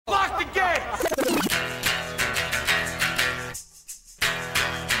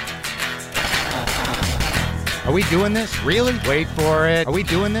Are we doing this? Really? Wait for it. Are we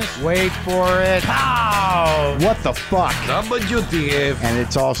doing this? Wait for it. How? What the fuck? WTF. And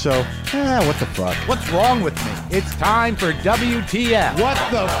it's also, what the fuck? What's wrong with me? It's time for WTF. What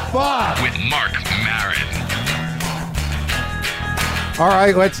the fuck? With Marc Maron. All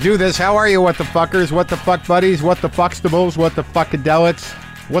right, let's do this. How are you, what the fuckers? What the fuck buddies? What the fuckstables? What the fuckadelics?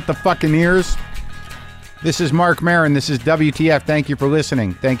 What the fucking ears? This is Marc Maron. This is WTF. Thank you for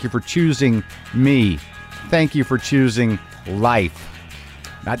listening. Thank you for choosing me. Thank you for choosing life.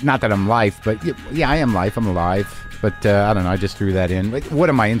 Not that I'm life, but yeah, I am life. I'm alive. But I don't know. I just threw that in. What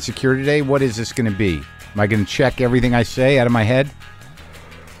am I, insecure today? What is this going to be? Am I going to check everything I say out of my head?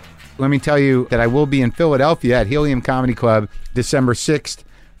 Let me tell you that I will be in Philadelphia at Helium Comedy Club December 6th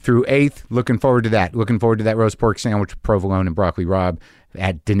through 8th. Looking forward to that. Looking forward to that roast pork sandwich with provolone and broccoli rabe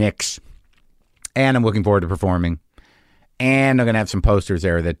at Denick's. And I'm looking forward to performing. And I'm going to have some posters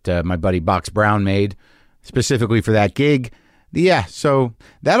there that my buddy Box Brown made specifically for that gig. Yeah, so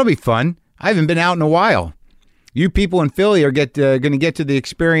that'll be fun. I haven't been out in a while. You people in Philly are going to get to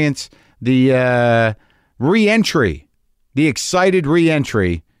experience the re-entry, the excited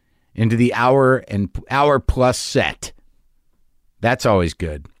re-entry into the hour plus set. That's always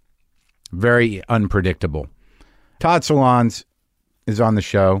good. Very unpredictable. Todd Solondz is on the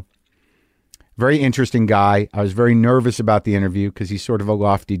show. Very interesting guy. I was very nervous about the interview because he's sort of a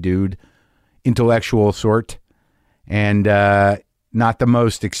lofty dude, intellectual sort, and not the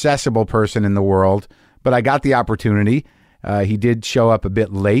most accessible person in the world. But I got the opportunity. He did show up a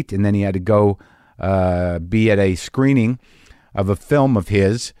bit late, and then he had to go be at a screening of a film of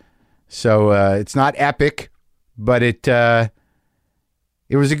his. So it's not epic, but it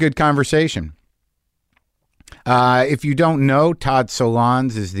was a good conversation. If you don't know, Todd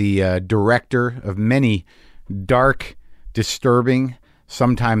Solondz is the director of many dark, disturbing,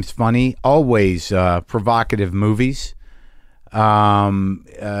 sometimes funny, always provocative movies.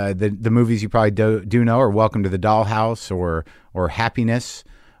 The movies you probably do know are Welcome to the Dollhouse or Happiness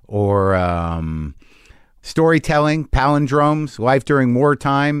or Storytelling, Palindromes, Life During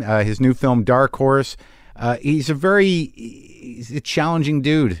Wartime, his new film Dark Horse. He's a challenging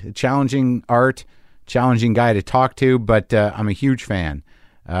dude, a challenging art, challenging guy to talk to, but I'm a huge fan.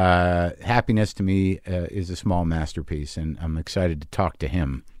 Happiness to me is a small masterpiece, and I'm excited to talk to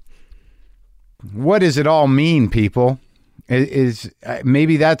him. What does it all mean, people?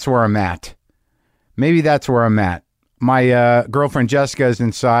 Maybe that's where I'm at. My girlfriend Jessica is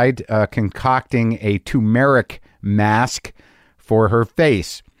inside concocting a turmeric mask for her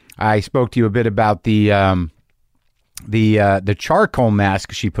face. I spoke to you a bit about the charcoal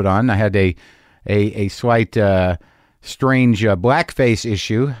mask she put on. I had a slight strange blackface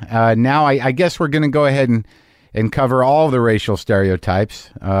issue. Now I guess we're going to go ahead and cover all the racial stereotypes.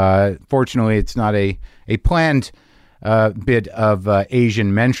 Fortunately, it's not a planned bit of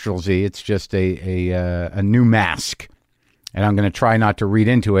Asian minstrelsy. It's just a new mask. And I'm going to try not to read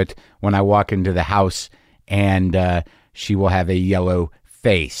into it when I walk into the house and she will have a yellow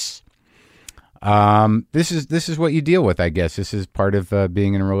face. This is what you deal with, I guess. This is part of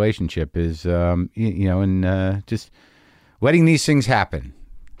being in a relationship is, just letting these things happen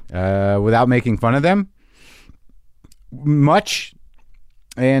without making fun of them much.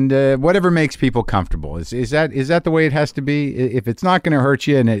 And whatever makes people comfortable. Is that the way it has to be? If it's not going to hurt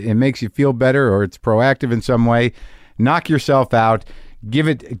you and it makes you feel better, or it's proactive in some way, knock yourself out. Give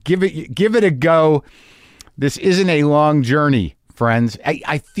it a go. This isn't a long journey, friends.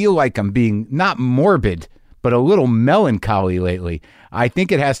 I feel like I'm being not morbid, but a little melancholy lately. I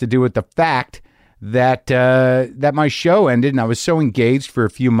think it has to do with the fact that my show ended, and I was so engaged for a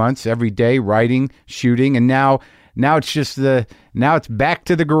few months every day, writing, shooting, and now it's just now it's back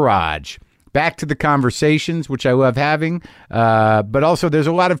to the garage, back to the conversations, which I love having. But also there's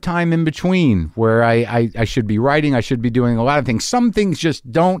a lot of time in between where I should be writing. I should be doing a lot of things. Some things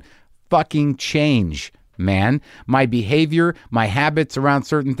just don't fucking change, man. My behavior, my habits around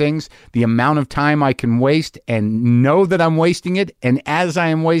certain things, the amount of time I can waste and know that I'm wasting it. And as I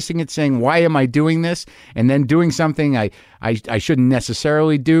am wasting it, saying, why am I doing this? And then doing something I shouldn't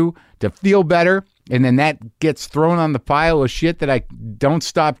necessarily do to feel better. And then that gets thrown on the pile of shit that I don't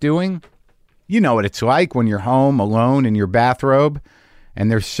stop doing. You know what it's like when you're home alone in your bathrobe and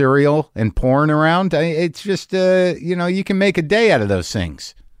there's cereal and porn around. It's just, you can make a day out of those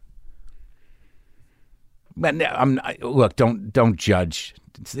things. But look, don't judge.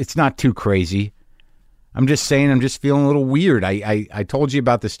 It's not too crazy. I'm just saying I'm just feeling a little weird. I told you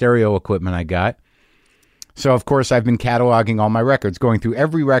about the stereo equipment I got. So, of course, I've been cataloging all my records, going through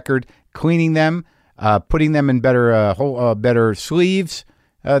every record, cleaning them, putting them in better sleeves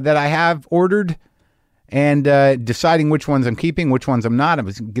that I have ordered, and deciding which ones I'm keeping, which ones I'm not. I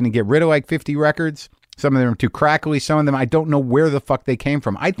was going to get rid of like 50 records. Some of them are too crackly. Some of them, I don't know where the fuck they came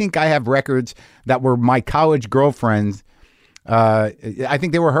from. I think I have records that were my college girlfriend's. I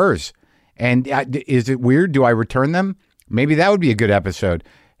think they were hers. And is it weird? Do I return them? Maybe that would be a good episode.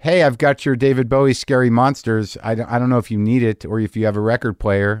 Hey, I've got your David Bowie Scary Monsters. I don't know if you need it or if you have a record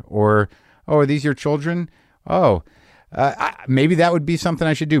player or, oh, are these your children? Oh, maybe that would be something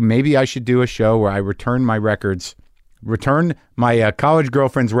I should do. Maybe I should do a show where I return my records, return my college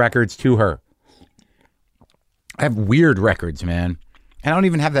girlfriend's records to her. I have weird records, man. I don't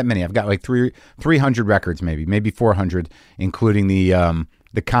even have that many. I've got like 300 records, maybe 400, including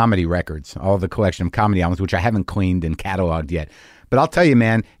the comedy records, all the collection of comedy albums, which I haven't cleaned and cataloged yet. But I'll tell you,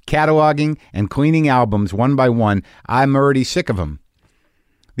 man, cataloging and cleaning albums one by one, I'm already sick of them.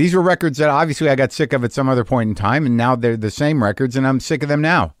 These were records that obviously I got sick of at some other point in time, and now they're the same records, and I'm sick of them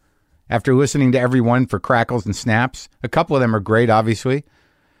now. After listening to every one for crackles and snaps, a couple of them are great, obviously.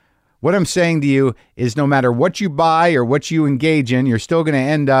 What I'm saying to you is no matter what you buy or what you engage in, you're still going to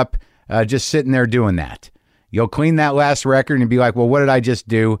end up just sitting there doing that. You'll clean that last record and be like, well, what did I just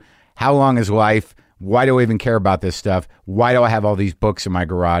do? How long is life? Why do I even care about this stuff? Why do I have all these books in my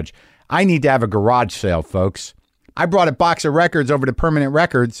garage? I need to have a garage sale, folks. I brought a box of records over to Permanent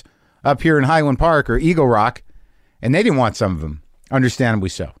Records up here in Highland Park or Eagle Rock, and they didn't want some of them, understandably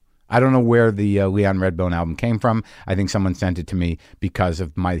so. I don't know where the Leon Redbone album came from. I think someone sent it to me because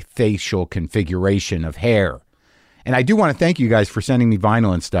of my facial configuration of hair. And I do want to thank you guys for sending me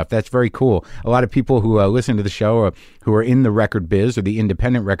vinyl and stuff. That's very cool. A lot of people who listen to the show who are in the record biz or the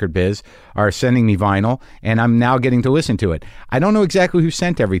independent record biz are sending me vinyl, and I'm now getting to listen to it. I don't know exactly who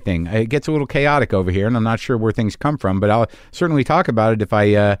sent everything. It gets a little chaotic over here, and I'm not sure where things come from, but I'll certainly talk about it if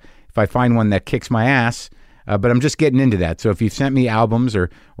I find one that kicks my ass. But I'm just getting into that. So if you've sent me albums or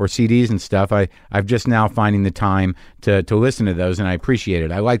CDs and stuff, I've just now finding the time to listen to those, and I appreciate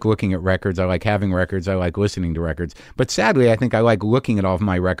it. I like looking at records. I like having records. I like listening to records. But sadly, I think I like looking at all of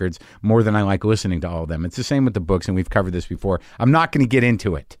my records more than I like listening to all of them. It's the same with the books, and we've covered this before. I'm not going to get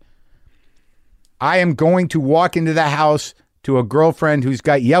into it. I am going to walk into the house to a girlfriend who's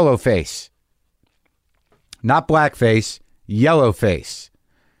got yellow face. Not black face, yellow face.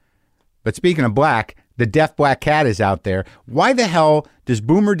 But speaking of black, the deaf black cat is out there. Why the hell does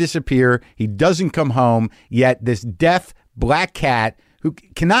Boomer disappear? He doesn't come home, yet this deaf black cat who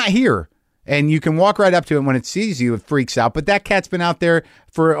cannot hear, and you can walk right up to it when it sees you, it freaks out. But that cat's been out there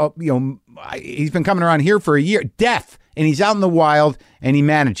for, he's been coming around here for a year, deaf, and he's out in the wild, and he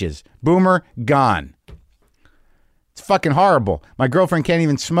manages. Boomer, gone. It's fucking horrible. My girlfriend can't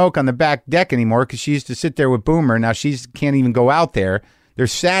even smoke on the back deck anymore because she used to sit there with Boomer. Now she can't even go out there.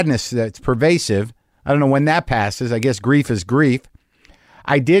 There's sadness that's pervasive. I don't know when that passes. I guess grief is grief.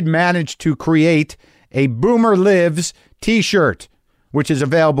 I did manage to create a Boomer Lives t-shirt, which is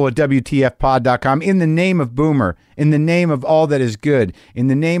available at WTFpod.com in the name of Boomer, in the name of all that is good, in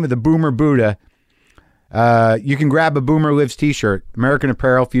the name of the Boomer Buddha. You can grab a Boomer Lives t-shirt, American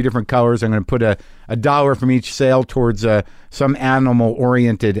Apparel, a few different colors. I'm going to put a $1 from each sale towards some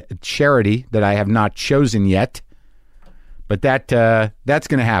animal-oriented charity that I have not chosen yet. But that's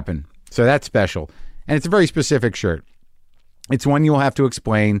going to happen. So that's special. And it's a very specific shirt. It's one you'll have to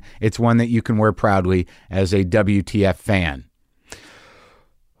explain. It's one that you can wear proudly as a WTF fan.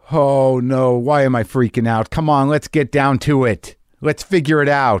 Oh, no. Why am I freaking out? Come on, let's get down to it. Let's figure it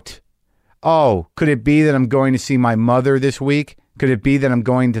out. Oh, could it be that I'm going to see my mother this week? Could it be that I'm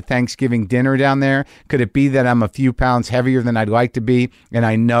going to Thanksgiving dinner down there? Could it be that I'm a few pounds heavier than I'd like to be? And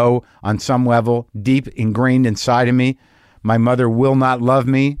I know on some level, deep ingrained inside of me, my mother will not love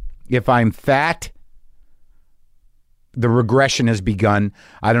me if I'm fat. The regression has begun.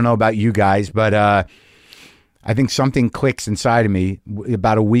 I don't know about you guys, but I think something clicks inside of me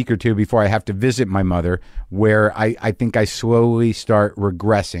about a week or two before I have to visit my mother, where I think I slowly start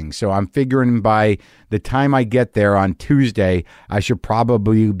regressing. So I'm figuring by the time I get there on Tuesday, I should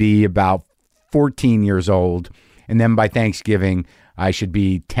probably be about 14 years old. And then by Thanksgiving, I should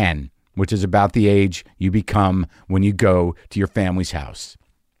be 10, which is about the age you become when you go to your family's house.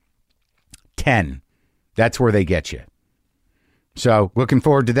 10. That's where they get you. So looking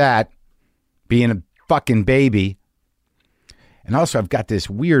forward to that, being a fucking baby. And also I've got this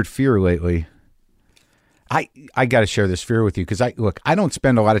weird fear lately. I got to share this fear with you because I don't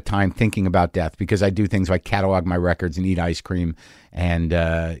spend a lot of time thinking about death because I do things like catalog my records and eat ice cream. And,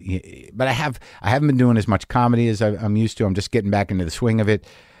 but I haven't been doing as much comedy as I'm used to. I'm just getting back into the swing of it.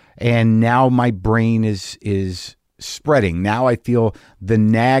 And now my brain is spreading. Now I feel the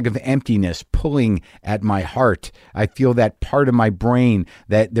nag of emptiness pulling at my heart. I feel that part of my brain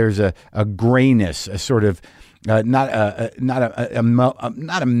that there's a grayness, a sort of not a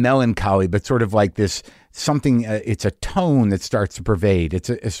melancholy, but sort of like this something. It's a tone that starts to pervade. It's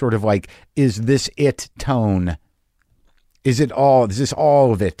a sort of like, is this it tone? Is it all? Is this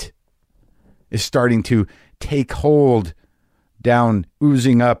all of it? Is starting to take hold down,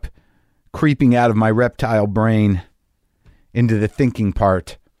 oozing up, creeping out of my reptile brain into the thinking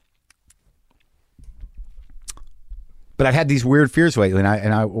part. But I've had these weird fears lately,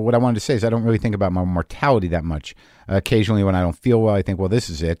 and what I wanted to say is I don't really think about my mortality that much. Occasionally when I don't feel well, I think, well, this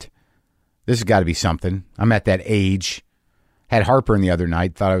is it. This has got to be something. I'm at that age. Had heartburn the other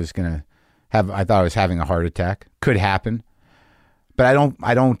night. I thought I was having a heart attack. Could happen. But I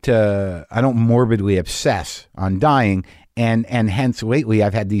don't morbidly obsess on dying, and hence lately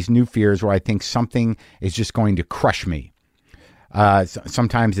I've had these new fears where I think something is just going to crush me.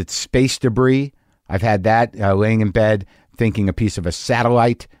 Sometimes it's space debris. I've had that laying in bed thinking a piece of a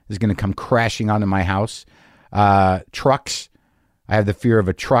satellite is going to come crashing onto my house. Trucks. I have the fear of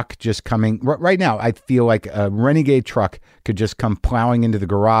a truck just coming. Right now, I feel like a renegade truck could just come plowing into the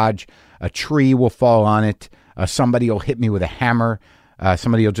garage. A tree will fall on it. Somebody will hit me with a hammer.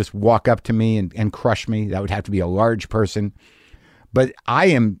 Somebody will just walk up to me and crush me. That would have to be a large person. But I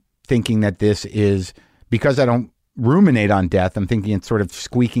am thinking that this is, because I don't ruminate on death, I'm thinking it's sort of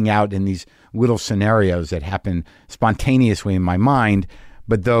squeaking out in these little scenarios that happen spontaneously in my mind.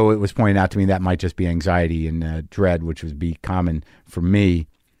 But though it was pointed out to me that might just be anxiety and dread, which would be common for me.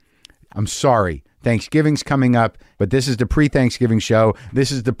 I'm sorry. Thanksgiving's coming up, but this is the pre-Thanksgiving show. This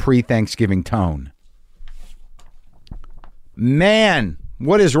is the pre-Thanksgiving tone. Man,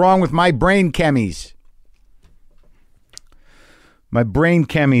 what is wrong with my brain chemies? My brain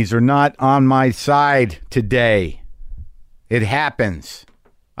chemies are not on my side today. It happens.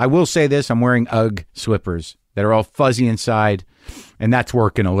 I will say this, I'm wearing UGG slippers that are all fuzzy inside, and that's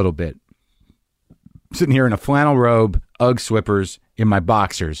working a little bit. I'm sitting here in a flannel robe, UGG slippers, in my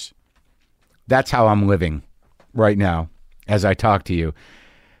boxers. That's how I'm living right now as I talk to you.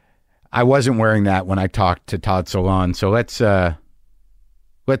 I wasn't wearing that when I talked to Todd Solondz, so let's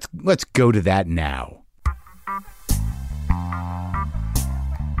go to that now.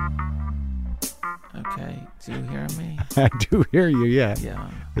 Okay, do you hear me? I do hear you, yeah. Yeah.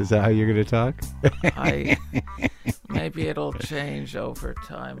 Is that how you're going to talk? Maybe it'll change over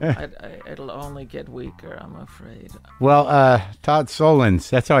time. It'll only get weaker, I'm afraid. Well, Todd Solondz,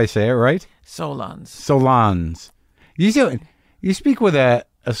 that's how I say it, right? Solondz. You speak with a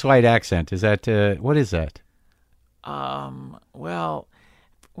slight accent. Is that, what is that? Well,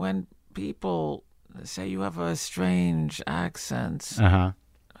 when people say you have a strange accent,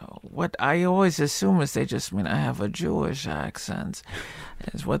 what I always assume is they just mean I have a Jewish accent,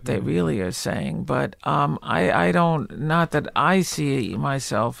 is what they really are saying. But I don't, not that I see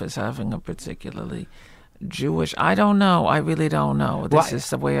myself as having a particularly Jewish. I don't know. I really don't know. This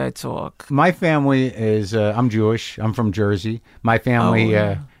is the way I talk. My family is, I'm Jewish. I'm from Jersey. My family,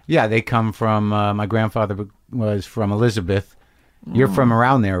 they come from, my grandfather was from Elizabeth. You're from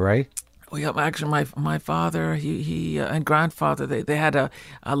around there, right? Well, yeah, actually, my father, he and grandfather, they had a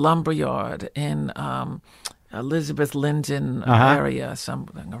lumber yard in Elizabeth Linden area,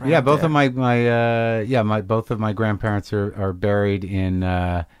 something around. Yeah, both there. of both of my grandparents are buried in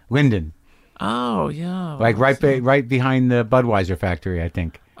Linden. Oh, yeah. Like right behind the Budweiser factory, I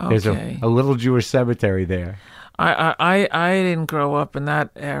think. Okay. There's a little Jewish cemetery there. I didn't grow up in that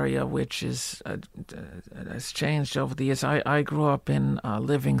area, which is has changed over the years. I grew up in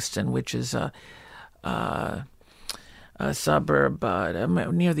Livingston, which is a suburb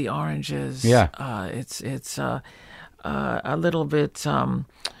near the Oranges. Yeah, it's a little bit.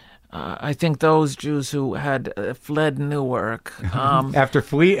 I think those Jews who had fled Newark after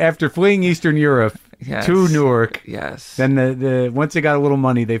fleeing Eastern Europe to Newark. Yes. Then the once they got a little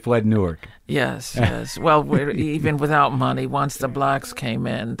money, they fled Newark. Yes. Well, even without money, once the blacks came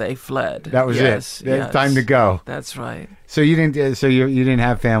in, they fled. That was it. It's time to go. That's right. So you didn't. So you didn't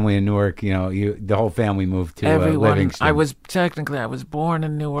have family in Newark. The whole family moved to Livingston. I was born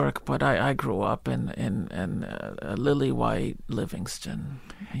in Newark, but I grew up in Lily White, Livingston.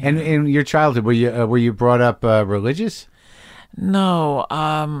 Yeah. And in your childhood, were you brought up religious? No,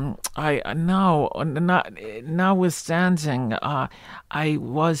 notwithstanding, I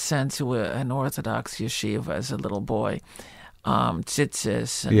was sent to an Orthodox yeshiva as a little boy,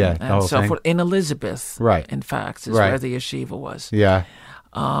 tzitzis, and so forth, in Elizabeth, right? In fact, is where the yeshiva was. Yeah.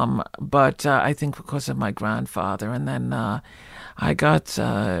 But I think because of my grandfather, and then I got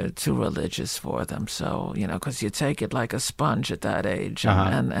too religious for them. So, because you take it like a sponge at that age.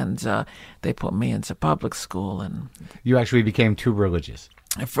 And they put me into public school. And you actually became too religious.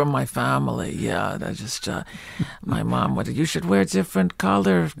 From my family, yeah. That just my mom would. You should wear different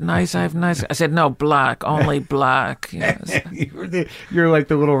color. Nice, I have nice. I said no, black, only black. You're like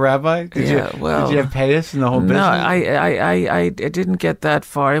the little rabbi. Did you have payas in the whole business? No, I didn't get that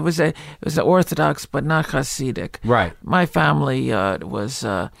far. It was Orthodox, but not Hasidic. Right. My family was.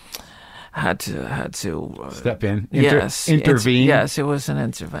 Had to step in. Yes, intervene. Yes, it was an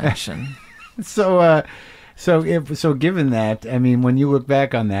intervention. So given that, I mean, when you look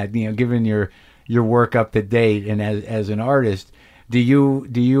back on that, given your work up to date and as an artist, do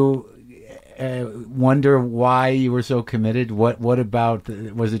you wonder why you were so committed? What about,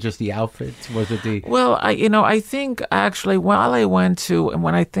 was it just the outfits? Was it the... Well, I think actually when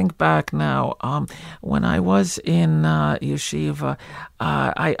I think back now, when I was in yeshiva,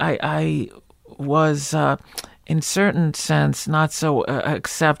 I was... in certain sense, not so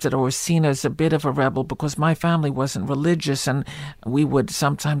accepted or seen as a bit of a rebel because my family wasn't religious, and we would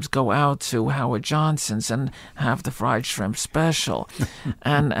sometimes go out to Howard Johnson's and have the fried shrimp special.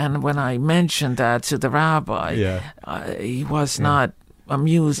 and when I mentioned that to the rabbi, he was not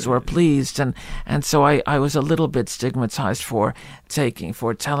amused or pleased, and so I was a little bit stigmatized for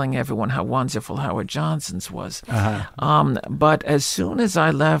telling everyone how wonderful Howard Johnson's was. But as soon as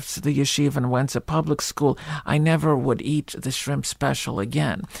I left the yeshiva and went to public school, I never would eat the shrimp special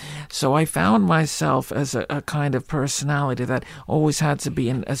again. So I found myself as a kind of personality that always had to be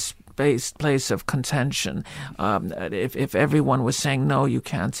in a place of contention. If everyone was saying, no, you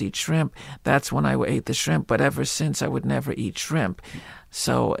can't eat shrimp, that's when I ate the shrimp. But ever since, I would never eat shrimp.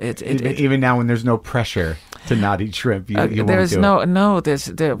 So even now when there's no pressure to not eat shrimp, you won't do it. There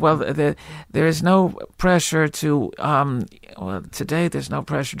is no pressure to today there's no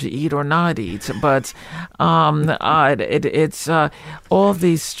pressure to eat or not eat, but it's all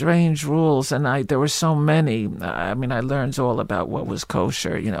these strange rules, and there were so many. I mean, I learned all about what was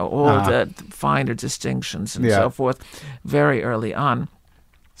kosher, all the finer distinctions and so forth very early on.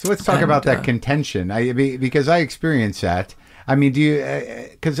 So let's talk about that contention, because I experienced that. I mean, do you?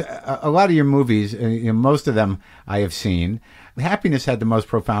 Because a lot of your movies, most of them I have seen, Happiness had the most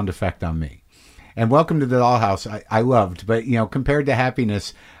profound effect on me. And Welcome to the Dollhouse, I loved, but compared to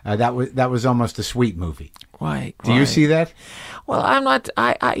Happiness, that was almost a sweet movie. Right. Do you see that? Well, I'm not.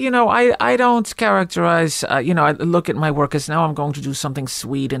 I don't characterize. I look at my work as now I'm going to do something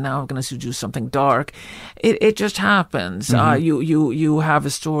sweet, and now I'm going to do something dark. It just happens. Mm-hmm. You have a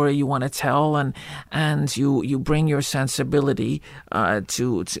story you want to tell, and you bring your sensibility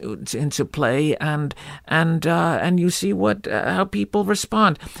to into play, and you see how people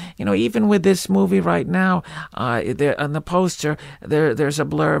respond. Even with this movie right now, there on the poster there's a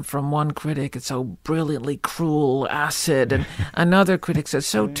blurb from one critic. It's so brilliantly cruel, acid, and another critic says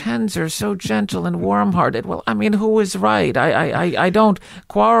so tender, so gentle and warm-hearted. Well, I mean, who is right? I don't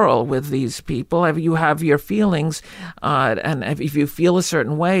quarrel with these people. You have your feelings, and if you feel a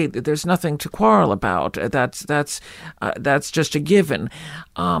certain way, there's nothing to quarrel about. That's just a given.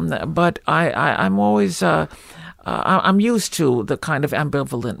 But I'm always. I'm used to the kind of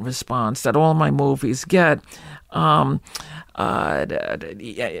ambivalent response that all my movies get. Even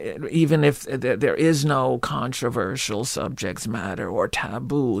if there is no controversial subject matter or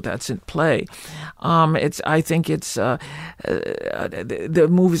taboo that's in play, I think the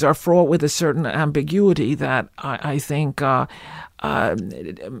movies are fraught with a certain ambiguity that I think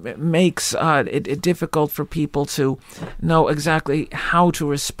makes it difficult for people to know exactly how to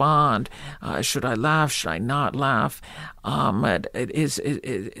respond. Should I laugh? Should I not laugh? This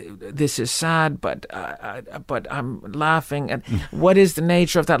is sad, but I'm laughing. And what is the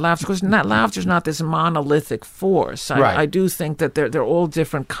nature of that laughter? Because laughter is not this monolithic force. I do think that they're all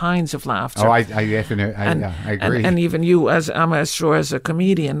different kinds of laughter. Oh, I agree. And even you, as a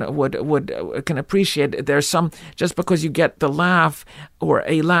comedian, can appreciate. There's some, just because you get the laugh or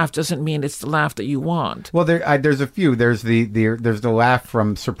a laugh doesn't mean it's the laugh that you want. Well, there's a few. There's the laugh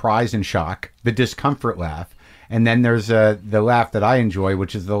from surprise and shock, the discomfort laugh. And then there's the laugh that I enjoy,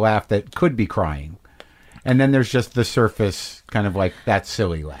 which is the laugh that could be crying. And then there's just the surface, kind of like that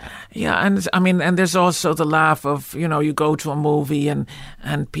silly laugh. Yeah, and there's also the laugh of, you go to a movie and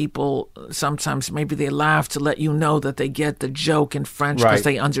people sometimes maybe they laugh to let you know that they get the joke in French because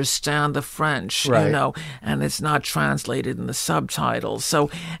they understand the French, and it's not translated in the subtitles. So,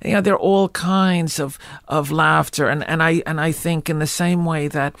 there are all kinds of laughter, and I think in the same way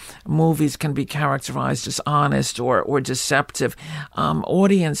that movies can be characterized as honest or deceptive,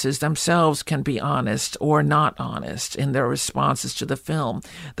 audiences themselves can be honest or not honest in their response responses to the film.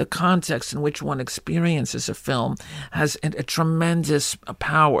 The context in which one experiences a film has a tremendous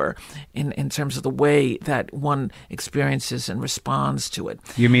power in terms of the way that one experiences and responds to it.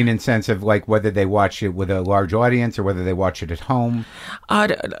 You mean in sense of like whether they watch it with a large audience or whether they watch it at home?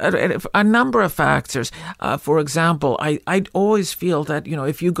 A number of factors. For example, I always feel that,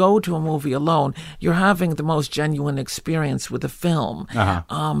 if you go to a movie alone, you're having the most genuine experience with the film.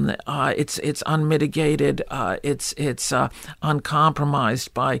 It's unmitigated. It's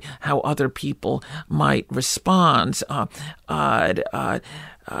uncompromised by how other people might respond. I'm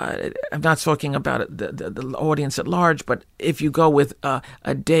not talking about the audience at large, but if you go with a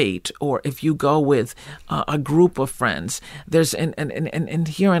date or if you go with a group of friends, there's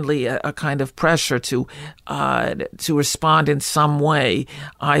inherently a kind of pressure to respond in some way,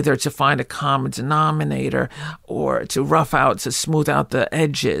 either to find a common denominator or to smooth out the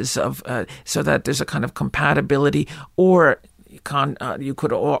edges of so that there's a kind of compatibility, or you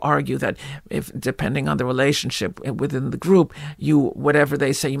could argue that if, depending on the relationship within the group, whatever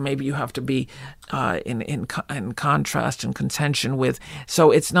they say, maybe you have to be in contrast and contention with.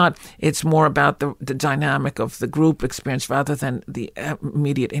 So it's more about the dynamic of the group experience rather than the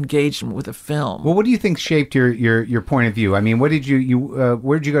immediate engagement with a film. Well, what do you think shaped your point of view? I mean, where did you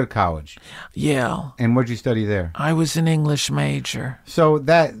go to college? Yale. And what did you study there? I was an English major. So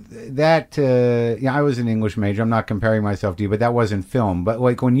I was an English major. I'm not comparing myself to you, but that wasn't film. But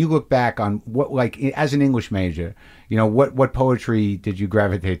like when you look back on what, like as an English major, what poetry did you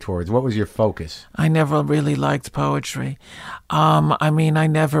gravitate towards? What was your focus? I never really liked poetry. I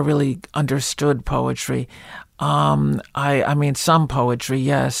never really understood poetry. Some poetry,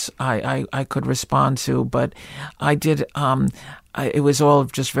 yes, I could respond to, but I did. It was all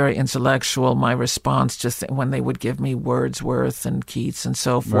just very intellectual. My response, just when they would give me Wordsworth and Keats and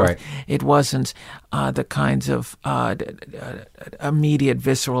so forth, right. It wasn't the kinds of immediate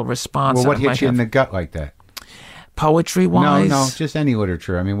visceral response. Well, what hit you in the gut like that? Poetry-wise? No, just any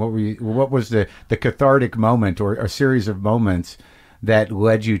literature. I mean, what was the cathartic moment or a series of moments that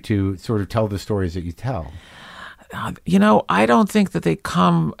led you to sort of tell the stories that you tell? I don't think that they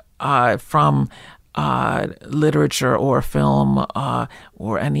come from literature or film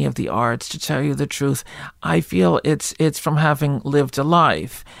or any of the arts, to tell you the truth. I feel it's from having lived a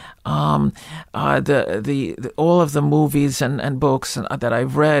life. All of the movies and books that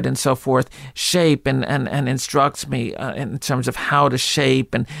I've read and so forth shape and instruct me in terms of how to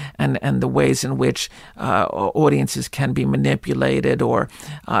shape and the ways in which audiences can be manipulated, or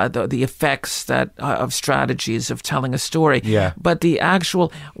the effects of strategies of telling a story. Yeah. But the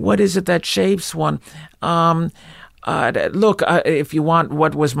actual, what is it that shapes one? Look, if you want,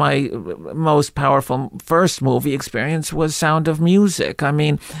 what was my most powerful first movie experience was Sound of Music. I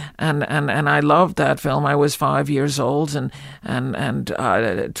mean, and I loved that film. I was 5 years old and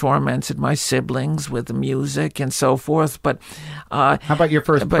tormented my siblings with the music and so forth. But how about your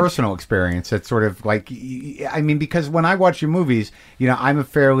first personal experience? That's sort of like, because when I watch your movies, I'm a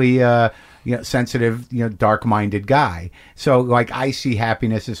fairly sensitive, dark-minded guy. So, like, I see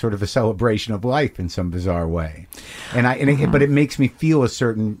happiness as sort of a celebration of life in some bizarre way, but it makes me feel a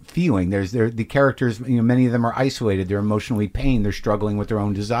certain feeling. The characters, many of them are isolated. They're emotionally pained. They're struggling with their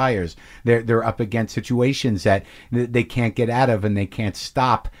own desires. They're up against situations that they can't get out of and they can't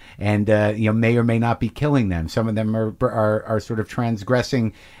stop, and may or may not be killing them. Some of them are sort of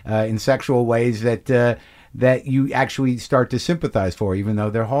transgressing in sexual ways that you actually start to sympathize for, even though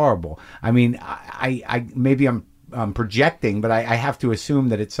they're horrible. I mean, I maybe I'm projecting, but I have to assume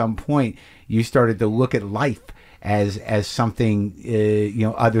that at some point you started to look at life as something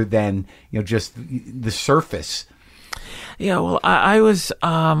other than just the surface. Yeah, well, I was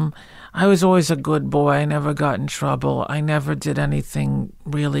always a good boy. I never got in trouble. I never did anything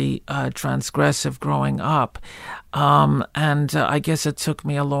really transgressive growing up, and I guess it took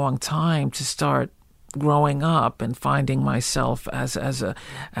me a long time to start growing up and finding myself as a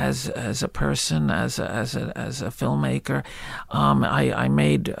person, as a filmmaker. I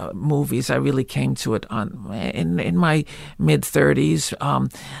made movies. I really came to it in my mid-30s,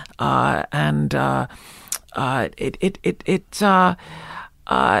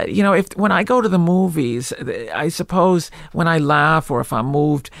 when I go to the movies, I suppose when I laugh or if I'm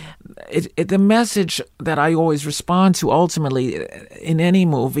moved, the message that I always respond to ultimately in any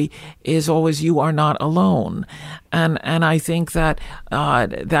movie is always, you are not alone. And I think that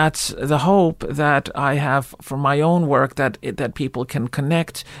that's the hope that I have for my own work, that people can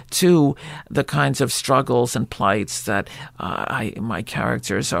connect to the kinds of struggles and plights that my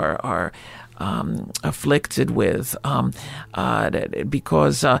characters are afflicted with,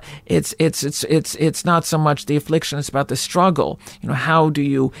 because it's not so much the affliction; it's about the struggle.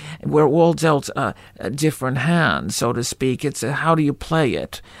 We're all dealt different hands, so to speak. It's how do you play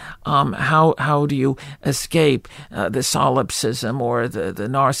it? How do you escape the solipsism or the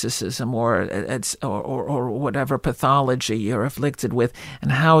narcissism or whatever pathology you're afflicted with,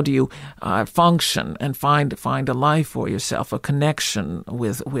 and how do you function and find a life for yourself, a connection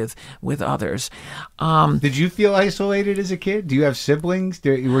with others. Did you feel isolated as a kid? Do you have siblings?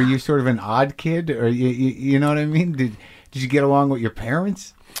 Were you sort of an odd kid, or you know what I mean? Did you get along with your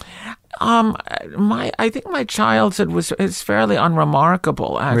parents? I think my childhood is fairly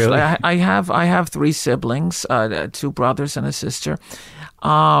unremarkable. Actually, Really? I have 3 siblings, 2 brothers and a sister,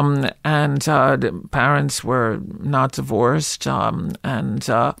 and the parents were not divorced, and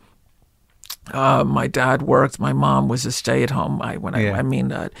my dad worked. My mom was a stay-at-home.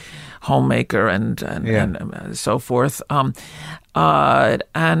 Homemaker and so forth.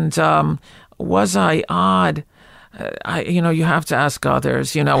 Was I odd? You have to ask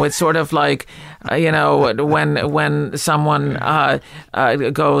others. It's sort of like, when someone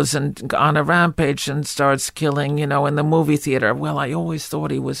goes and on a rampage and starts killing, in the movie theater. Well, I always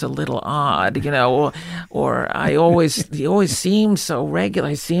thought he was a little odd, or he always seemed so regular.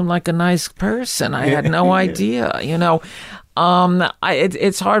 He seemed like a nice person. I had no idea, It's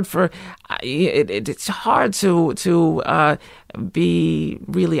hard to be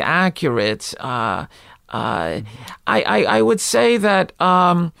really accurate. I would say that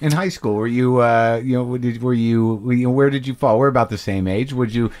in high school, were you where did you fall? We're about the same age. Were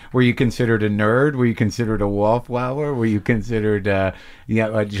you considered a nerd? Were you considered a wallflower? Were you considered a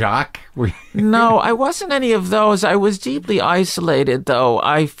jock? No, I wasn't any of those. I was deeply isolated, though.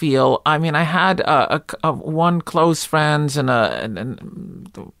 I feel. I mean, I had one close friends and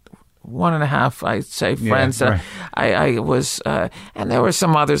 1.5, I'd say, friends. Yeah, right. I was, and there were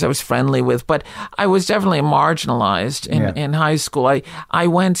some others I was friendly with, but I was definitely marginalized in high school. I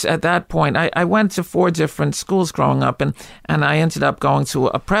went at that point. I went to 4 different schools growing up, and I ended up going to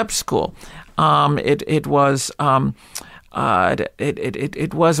a prep school. It was.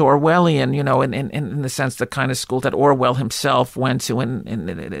 It was Orwellian, in the sense the kind of school that Orwell himself went to.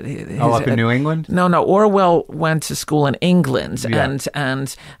 Up in New England? No. Orwell went to school in England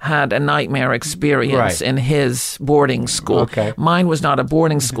and had a nightmare experience in his boarding school. Okay. Mine was not a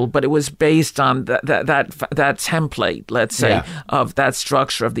boarding school, but it was based on that template, let's say, of that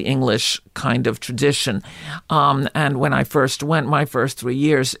structure of the English kind of tradition. And when I first went, my first 3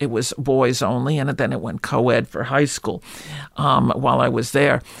 years, it was boys only, and then it went co-ed for high school. While I was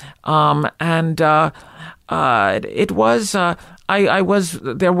there, it was. I was.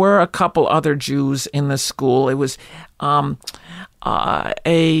 There were a couple other Jews in the school. It was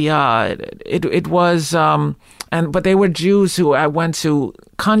It was. But they were Jews who I went to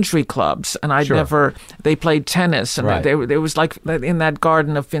country clubs, and they played tennis, and they was like in that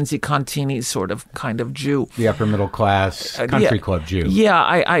garden of Finzi Contini's kind of Jew. The upper middle class country club Jew.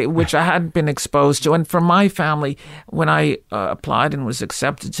 Yeah, which I hadn't been exposed to. And for my family, when I applied and was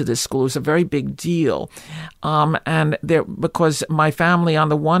accepted to this school, it was a very big deal. Because my family, on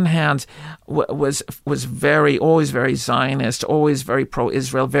the one hand, was always very Zionist, always very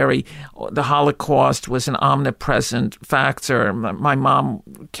pro-Israel, the Holocaust was an omnipresent factor. My mom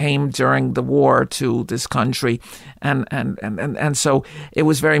came during the war to this country, and so it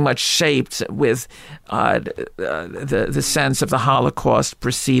was very much shaped with the sense of the Holocaust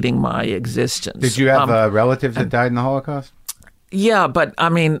preceding my existence. Did you have relatives that died in the Holocaust? Yeah, but I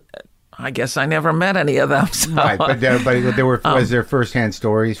mean, I guess I never met any of them. So. Right, but there were was there firsthand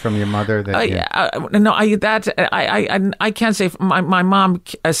stories from your mother that? I can't say. My mom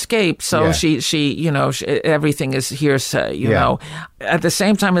escaped, so she everything is hearsay. You know, at the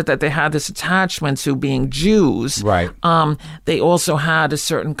same time that they had this attachment to being Jews, right? They also had a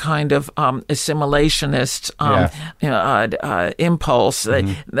certain kind of assimilationist impulse.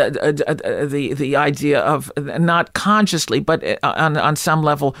 Mm-hmm. The idea of not consciously, but on some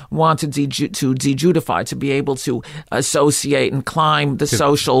level, wanted to de-Judify, to be able to associate and climb the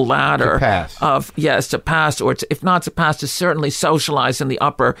social ladder to pass, or if not to pass, to certainly socialize in the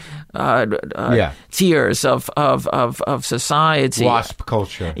upper tiers of society. WASP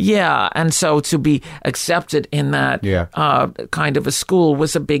culture. Yeah, and so to be accepted in that kind of a school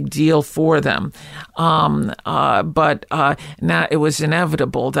was a big deal for them. But now it was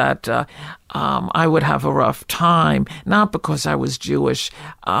inevitable that I would have a rough time, not because I was Jewish,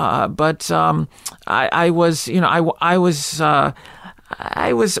 but I was,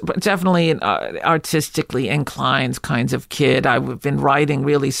 I was definitely an artistically inclined kind of kid. I've been writing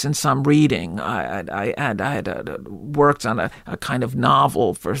really since I'm reading. I had worked on a kind of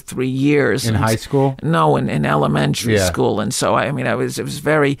novel for 3 years. In high school? No, in elementary school. And so, it was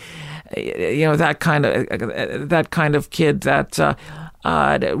very, that kind of kid that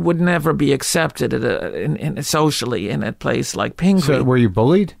would never be accepted socially in a place like Pingree. So were you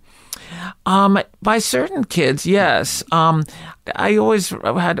bullied? By certain kids, yes. I always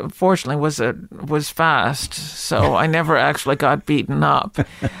fortunately was fast, so I never actually got beaten up.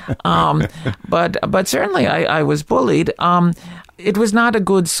 But certainly I was bullied. It was not a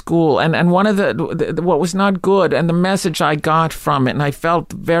good school, and one of what was not good, and the message I got from it, and I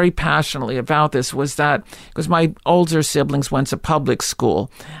felt very passionately about this, was that because my older siblings went to public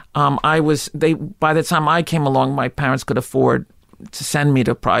school, by the time I came along, my parents could afford to send me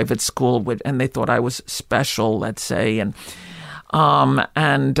to private school, and they thought I was special, let's say, and what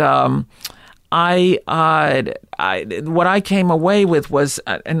I came away with was,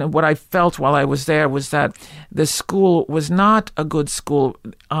 and what I felt while I was there, was that the school was not a good school.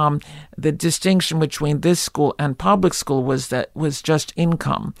 The distinction between this school and public school was just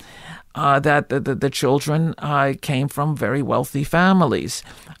income. That the children came from very wealthy families,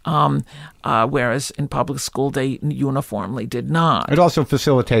 whereas in public school they uniformly did not. It also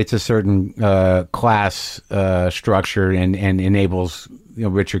facilitates a certain class structure and enables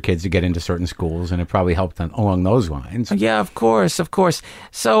richer kids to get into certain schools, and it probably helped along those lines. Yeah, of course.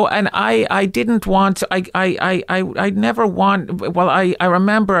 So, and I didn't want to. I never want. Well, I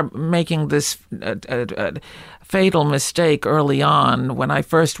remember making this fatal mistake early on when I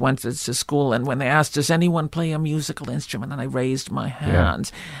first went to school, and when they asked, "Does anyone play a musical instrument?" and I raised my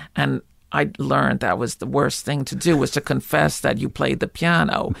hand, and I learned that was the worst thing to do, was to confess that you played the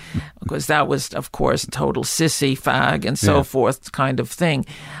piano, because that was, of course, total sissy fag and so forth kind of thing.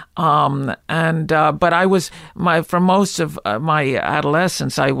 But I was for most of my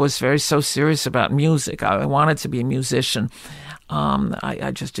adolescence, I was so serious about music. I wanted to be a musician.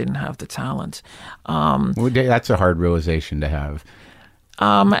 I just didn't have the talent. That's a hard realization to have.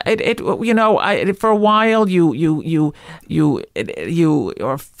 For a while you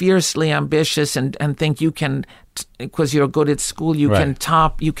are fiercely ambitious and think you can, because you're good at school, you can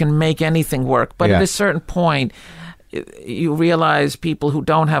make anything work. But at a certain point, you realize people who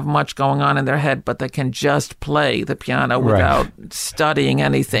don't have much going on in their head, but they can just play the piano without studying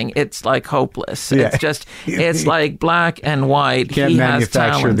anything. It's like hopeless. Yeah. It's like black and white. Can't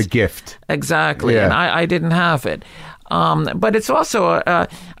manufacture the gift. Exactly. Yeah. And I didn't have it. But it's also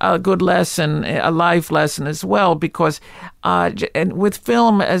a good lesson, a life lesson as well, because and with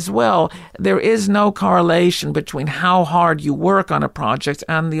film as well, there is no correlation between how hard you work on a project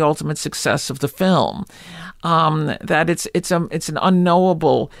and the ultimate success of the film. That it's an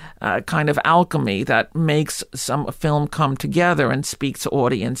unknowable kind of alchemy that makes some film come together and speak to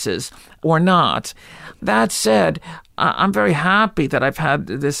audiences or not. That said, I'm very happy that I've had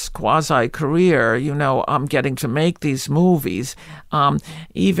this quasi-career. I'm getting to make these movies,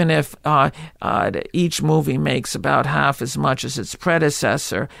 even if each movie makes about half as much as its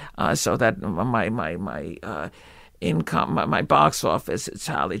predecessor, so that my income, my box office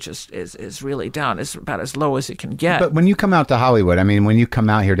tally just is really down. It's about as low as it can get. But when you come out to Hollywood, when you come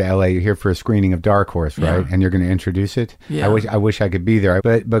out here to LA, you're here for a screening of Dark Horse, right? Yeah. And you're going to introduce it. Yeah. I wish I could be there.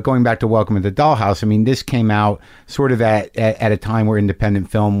 But going back to Welcome to the Dollhouse, this came out sort of at a time where independent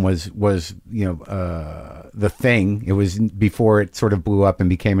film was the thing. It was before it sort of blew up and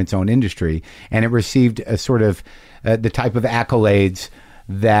became its own industry, and it received a sort of the type of accolades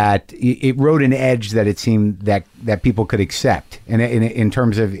that it rode an edge that it seemed that people could accept. And in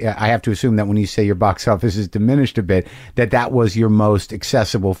terms of, I have to assume that when you say your box office is diminished a bit, that was your most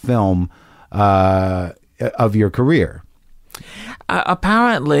accessible film of your career.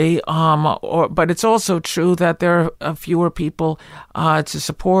 Apparently, but it's also true that there are fewer people to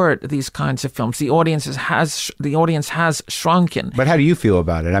support these kinds of films. The audience has shrunken. But how do you feel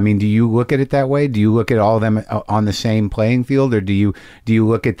about it? Do you look at it that way? Do you look at all of them on the same playing field, or do you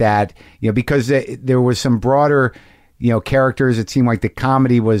look at that? Because there was some broader characters. It seemed like the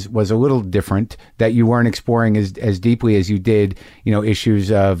comedy was a little different, that you weren't exploring as deeply as you did,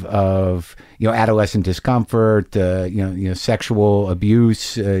 issues of adolescent discomfort, sexual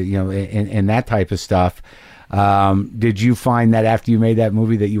abuse, and that type of stuff. Did you find that after you made that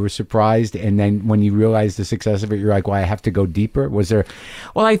movie that you were surprised, and then when you realized the success of it, you're like, well, I have to go deeper? Was there?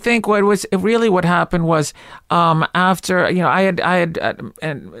 Well, I think what happened was after I had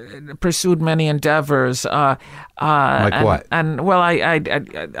pursued many endeavors. Like what? And well,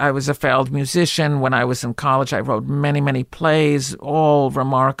 I was a failed musician. When I was in college, I wrote many plays, all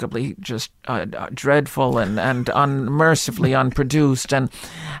remarkably just dreadful and unmercifully unproduced. And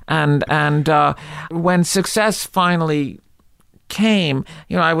when success finally came,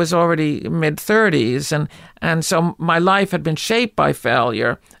 I was already mid-30s, and so my life had been shaped by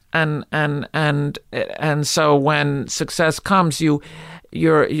failure. And so when success comes, your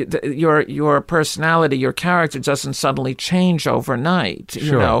personality, your character doesn't suddenly change overnight.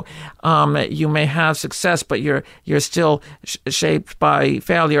 Sure. You may have success, but you're still shaped by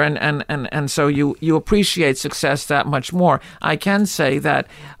failure, and so you appreciate success that much more. I can say that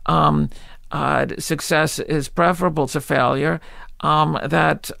success is preferable to failure.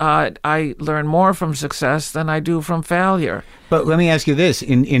 That I learn more from success than I do from failure. But let me ask you this: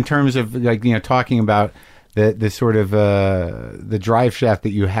 in terms of talking about the sort of the drive shaft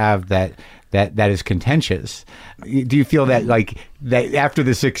that you have that is contentious. Do you feel that that after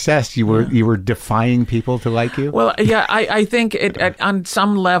the success you were defying people to like you? Well, yeah, I think on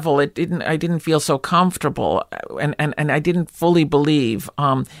some level I didn't feel so comfortable, and I didn't fully believe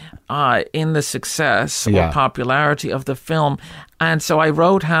in the success or popularity of the film. And so I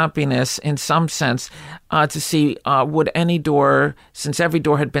wrote Happiness in some sense to see would any door, since every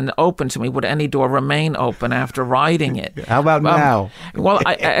door had been open to me, would any door remain open after writing it? How about now? Well,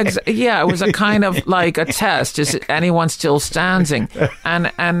 it was a kind of like a test. Is anyone still standing?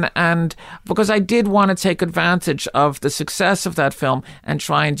 And because I did want to take advantage of the success of that film and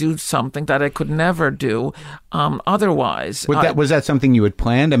try and do something that I could never do otherwise. Was that something you had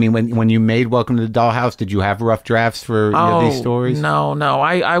planned? I mean, when you made Welcome to the Dollhouse, did you have rough drafts for these stories? No. When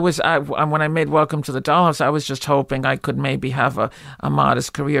I made Welcome to the Dollhouse, I was just hoping I could maybe have a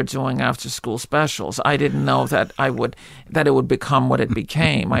modest career doing after school specials. I didn't know that it would become what it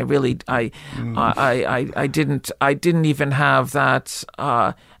became. I didn't even have that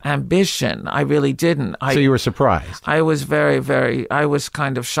ambition. I really didn't. So you were surprised? I was I was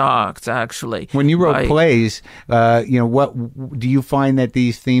kind of shocked, actually. When you wrote plays, what do you find that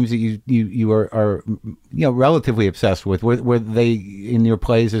these themes that you are relatively obsessed with, were they in your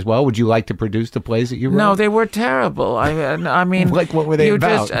plays as well? Would you like to produce the plays that you wrote? No, they were terrible. I mean, like what were they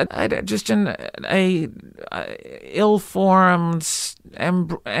about? Just in a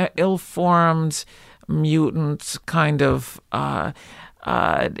ill-formed mutant kind of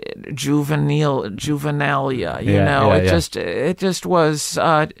juvenilia, it just was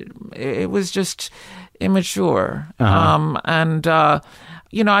it was just immature.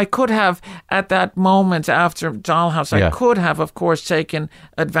 I could have, at that moment after Dollhouse, I could have, of course, taken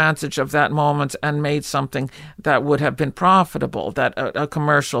advantage of that moment and made something that would have been profitable, that a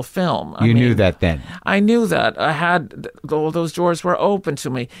commercial film. You knew that then? I knew that. I had, all those doors were open to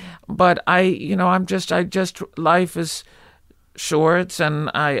me. But life is short, and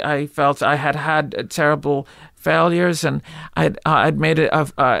I felt I had terrible failures, and I had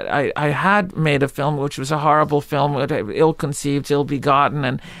made a film which was a horrible film, ill-conceived,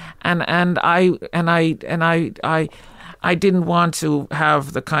 ill-begotten, and I didn't want to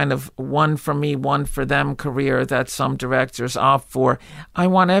have the kind of one for me, one for them career that some directors opt for. I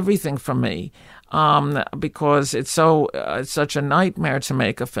want everything for me. Because it's such a nightmare to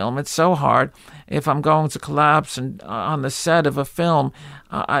make a film. It's so hard. If I'm going to collapse on the set of a film,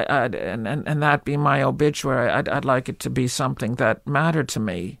 and that be my obituary, I'd like it to be something that mattered to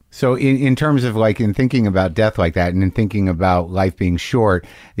me. So in terms of in thinking about death like that, and in thinking about life being short,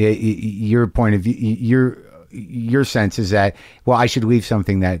 your point of view, your sense is that, well, I should leave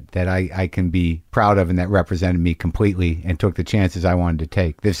something that I can be proud of and that represented me completely and took the chances I wanted to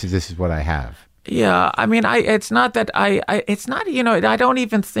take. This is what I have. Yeah, I mean, it's not that I don't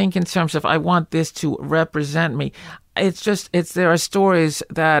even think in terms of I want this to represent me. It's just, there are stories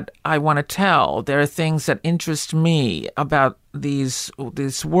that I want to tell. There are things that interest me about this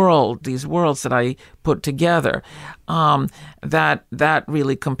world, these worlds that I put together, that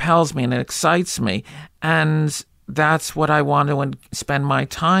really compels me and it excites me. And that's what I want to spend my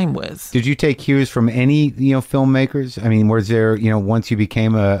time with. Did you take cues from any, filmmakers? I mean, was there, once you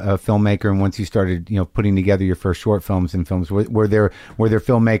became a filmmaker and once you started, putting together your first short films and films, were there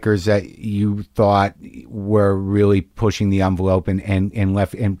filmmakers that you thought were really pushing the envelope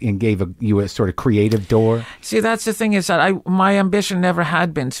and gave you a sort of creative door? See, that's the thing, is that my ambition never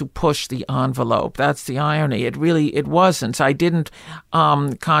had been to push the envelope. That's the irony. It wasn't. I didn't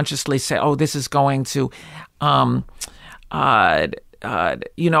consciously say, oh, this is going to I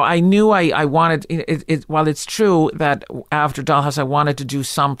knew I wanted it. While it's true that after Dollhouse, I wanted to do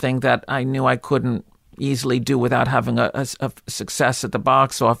something that I knew I couldn't easily do without having a success at the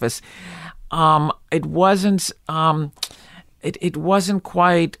box office. It wasn't. It wasn't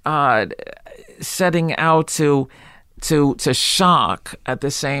quite setting out to shock at the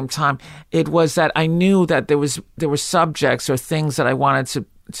same time. It was that I knew that there were subjects or things that I wanted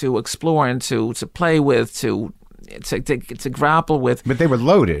to explore and to play with, to grapple with. But they were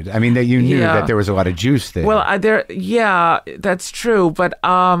loaded. I mean, that you knew that there was a lot of juice there. Well, that's true. But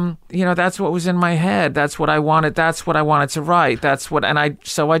that's what was in my head. That's what I wanted. That's what I wanted to write.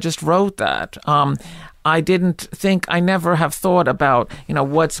 So I just wrote that. I never have thought about,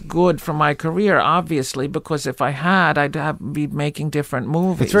 what's good for my career, obviously, because if I had, I'd be making different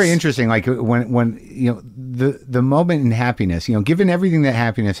movies. It's very interesting. Like when the moment in Happiness, given everything that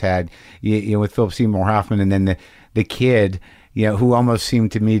Happiness had, with Philip Seymour Hoffman, and then the kid, who almost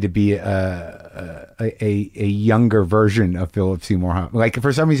seemed to me to be a younger version of Philip Seymour Hoffman. Like,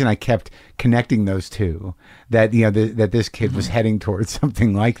 for some reason, I kept connecting those two, that that this kid was heading towards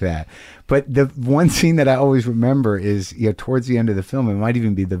something like that. But the one scene that I always remember is, towards the end of the film, it might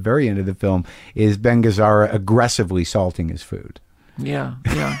even be the very end of the film, is Ben Gazzara aggressively salting his food. Yeah.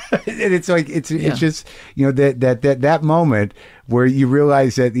 And it's like it's just that moment where you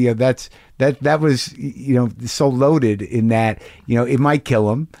realize that that was so loaded in that it might kill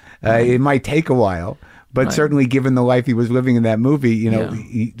him, it might take a while, but certainly given the life he was living in that movie,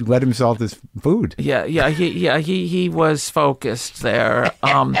 he let him salt his food. He was focused there.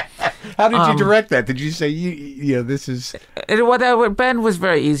 How did you direct that? Did you say this is? Ben was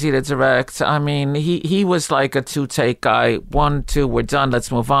very easy to direct. I mean, he was like a 2-take guy. 1, 2, we're done. Let's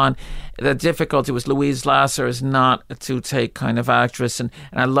move on. The difficulty was Louise Lasser is not a 2-take kind of actress, and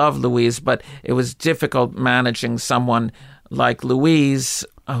I love Louise, but it was difficult managing someone like Louise,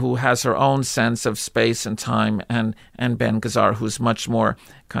 who has her own sense of space and time, and Ben Gazzara, who's much more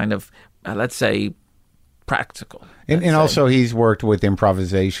kind of, let's say, practical. And also he's worked with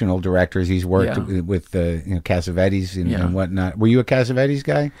improvisational directors. He's worked with Cassavetes and whatnot. Were you a Cassavetes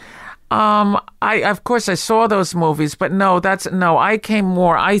guy? Of course I saw those movies, but I came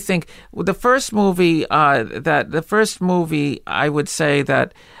more, I think the first movie I would say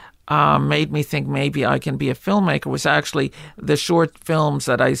that made me think maybe I can be a filmmaker was actually the short films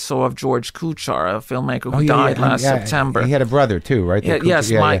that I saw of George Kuchar, a filmmaker who died last September. He had a brother too, right? The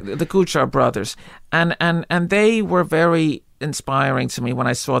Kuchar brothers. And they were very inspiring to me when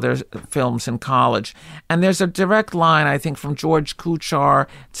I saw their films in college. And there's a direct line, I think, from George Kuchar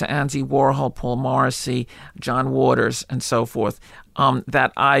to Andy Warhol, Paul Morrissey, John Waters, and so forth,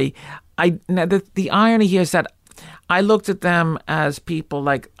 that the irony here is that I looked at them as people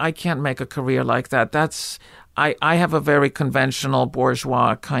like, I can't make a career like that. I have a very conventional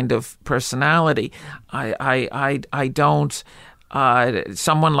bourgeois kind of personality. I don't,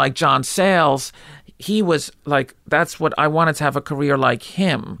 someone like John Sayles, he was like, that's what I wanted to have a career like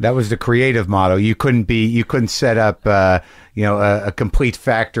him. That was the creative model. You couldn't set up, a complete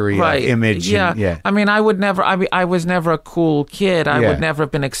factory of image. Yeah. And, I mean, I was never a cool kid. I would never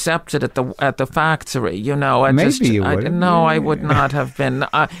have been accepted at the factory. Maybe you would. No, I would not have been.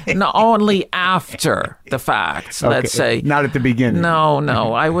 Only after the fact. Let's say. Not at the beginning.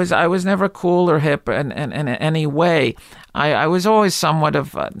 No. I was never cool or hip in any way. I was always somewhat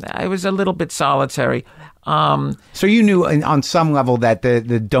of. I was a little bit solitary. So you knew on some level that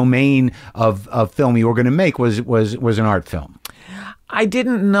the domain of film you were going to make was an art film. I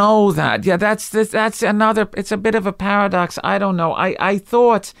didn't know that. Yeah, that's another. It's a bit of a paradox. I don't know. I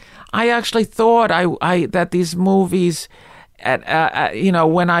actually thought that these movies,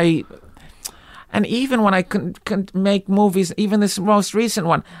 when I, and even when I can make movies, even this most recent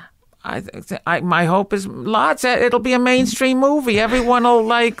one. My hope is it'll be a mainstream movie. Everyone will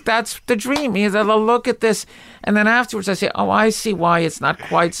that's the dream. They'll look at this, and then afterwards I say, oh, I see why it's not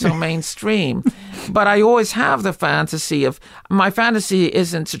quite so mainstream. But I always have the fantasy my fantasy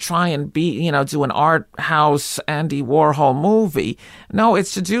isn't to try and do an art house Andy Warhol movie. No,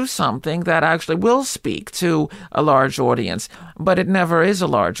 it's to do something that actually will speak to a large audience. But it never is a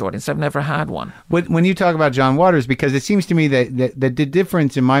large audience. I've never had one. When you talk about John Waters, because it seems to me that the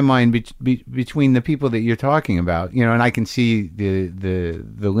difference in my mind between the people that you're talking about, and I can see the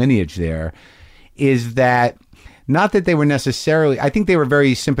lineage there, is that not that they were necessarily, I think they were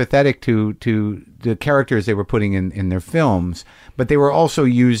very sympathetic to the characters they were putting in their films, but they were also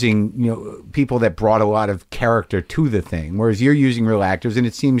using, people that brought a lot of character to the thing, whereas you're using real actors, and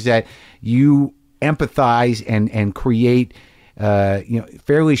it seems that you empathize and create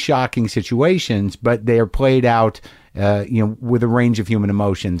fairly shocking situations, but they are played out, with a range of human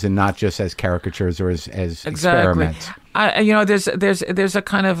emotions and not just as caricatures or as experiments. There's a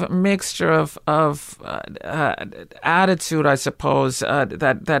kind of mixture of attitude, I suppose,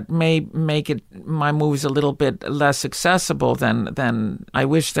 that may make my movies a little bit less accessible than I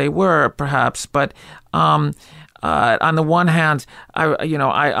wish they were, perhaps. But on the one hand,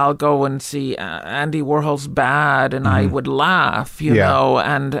 I'll go and see Andy Warhol's Bad, and I would laugh,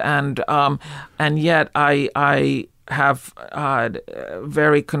 and yet I have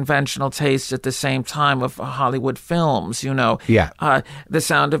very conventional tastes at the same time of Hollywood films, The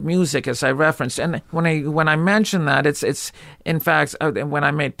Sound of Music, as I referenced. And when I mention that, it's in fact, when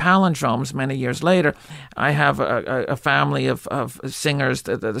I made Palindromes many years later, I have a family of singers,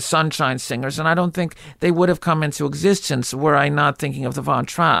 the Sunshine Singers, and I don't think they would have come into existence were I not thinking of the Von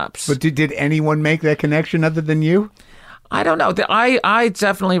Trapps. But did anyone make that connection other than you? I don't know. I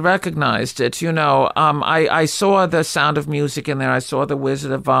definitely recognized it. I saw The Sound of Music in there. I saw The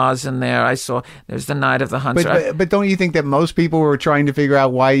Wizard of Oz in there. There's The Night of the Hunter. But don't you think that most people were trying to figure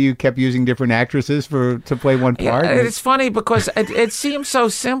out why you kept using different actresses to play one part? Yeah, it's funny because it seemed so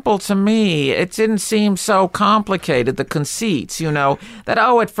simple to me. It didn't seem so complicated, the conceits, that,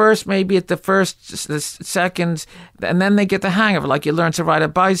 at first, maybe at the second, and then they get the hang of it, like you learn to ride a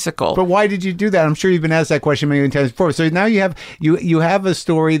bicycle. But why did you do that? I'm sure you've been asked that question many times before. So now you have a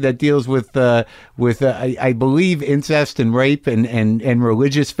story that deals with I believe incest and rape and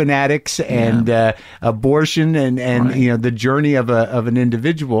religious fanatics and abortion and right. The journey of an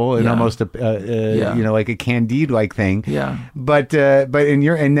individual and almost like a Candide like thing. Yeah. But then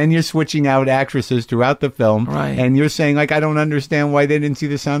you're switching out actresses throughout the film, right. And you're saying I don't understand why they didn't see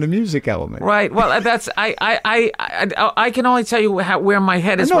the Sound of Music element. Right. Well, that's I can only tell you where my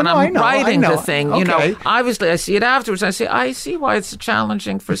head is when I'm writing the thing. Okay. Obviously I see it afterwards. I see why it's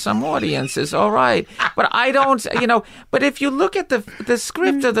challenging for some audiences. All right. But I don't, but if you look at the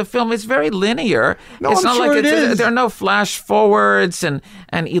script of the film, it's very linear. No, it's I'm not sure like it is. There are no flash forwards and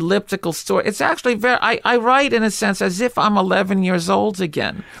elliptical story. It's actually I write in a sense as if I'm 11 years old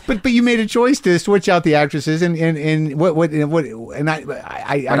again. But you made a choice to switch out the actresses and I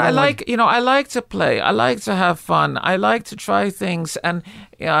like to play. I like to have fun. I like to try things, and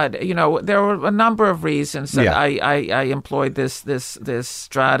there were a number of reasons that I employed this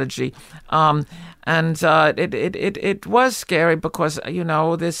strategy, and it was scary because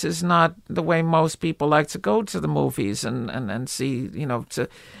this is not the way most people like to go to the movies and see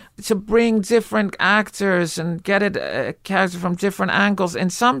to bring different actors and get a character from different angles in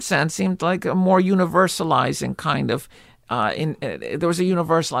some sense seemed like a more universalizing kind of. There was a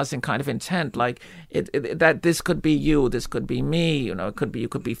universalizing kind of intent, like that this could be you, this could be me. It could be you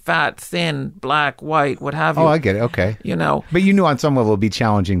could be fat, thin, black, white, what have you. Oh, I get it. Okay. But you knew on some level it'd be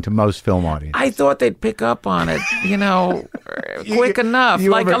challenging to most film audiences. I thought they'd pick up on it, quick enough.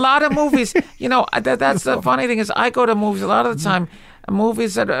 Like a lot of movies, that's the funny thing is I go to movies a lot of the time.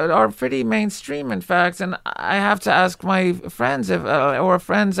 Movies that are pretty mainstream, in fact, and I have to ask my friends or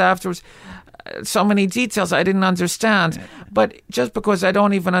friends afterwards. So many details I didn't understand, but just because I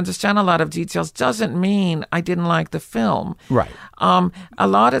don't even understand a lot of details doesn't mean I didn't like the film. Right. A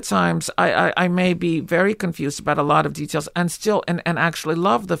lot of times I may be very confused about a lot of details and still and actually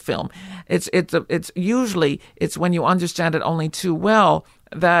love the film. It's usually when you understand it only too well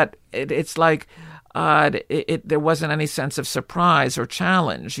that it's like there wasn't any sense of surprise or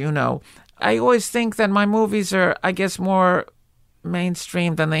challenge. I always think that my movies are, I guess, more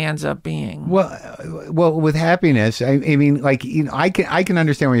mainstream than they end up being. Well, with Happiness, I mean, like, I can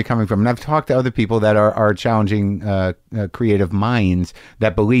understand where you're coming from, and I've talked to other people that are challenging creative minds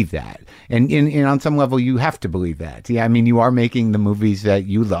that believe that, and on some level, you have to believe that. Yeah, I mean, you are making the movies that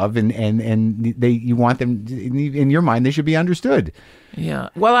you love, and you want them in your mind, they should be understood. Yeah.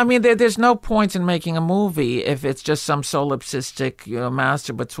 Well, I mean, there's no point in making a movie if it's just some solipsistic,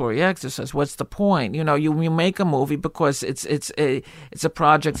 masturbatory exercise. What's the point? You make a movie because it's a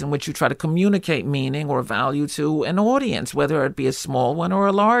project in which you try to communicate meaning or value to an audience, whether it be a small one or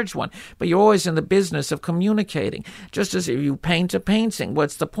a large one. But you're always in the business of communicating. Just as if you paint a painting,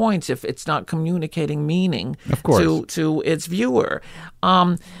 what's the point if it's not communicating meaning to its viewer?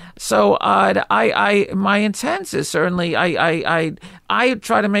 So my intent is certainly I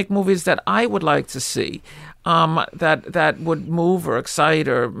try to make movies that I would like to see, that would move or excite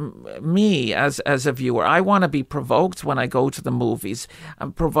me as a viewer. I want to be provoked when I go to the movies.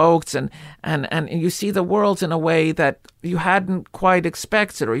 I'm provoked and you see the world in a way that you hadn't quite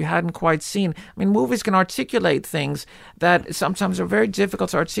expected or you hadn't quite seen. I mean, movies can articulate things that sometimes are very difficult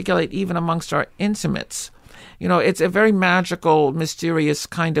to articulate even amongst our intimates. it's a very magical, mysterious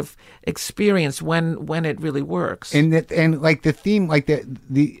kind of experience when it really works. And like the theme, like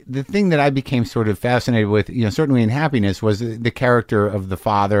the thing that I became sort of fascinated with, certainly in Happiness, was the character of the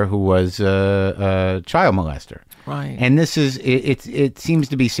father who was a child molester. Right. And this is it seems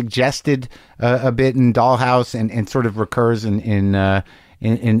to be suggested a bit in Dollhouse and sort of recurs in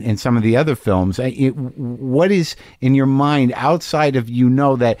some of the other films. What is in your mind outside of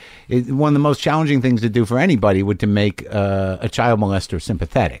that one of the most challenging things to do for anybody would to make a child molester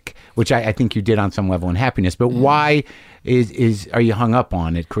sympathetic, which I think you did on some level in Happiness. But why are you hung up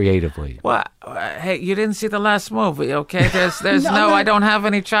on it creatively? Well, hey, you didn't see the last movie, okay? There's no, I don't have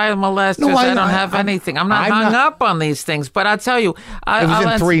any child molesters. I don't have anything. I'm not hung up on these things. But I'll tell you, it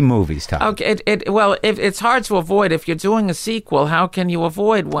was in 3 movies, Todd. Okay, if it's hard to avoid. If you're doing a sequel, how can you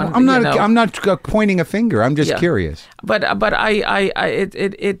avoid one? Well, I'm not pointing a finger. I'm just curious. But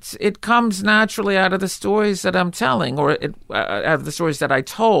it comes naturally out of the stories that I'm telling, or out of the stories that I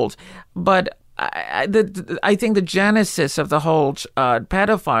told. But I think the genesis of the whole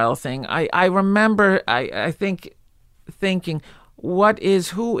pedophile thing, I remember, I think thinking,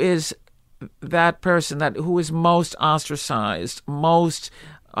 who is that person who is most ostracized, most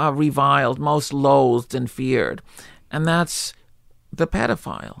reviled, most loathed and feared? And that's the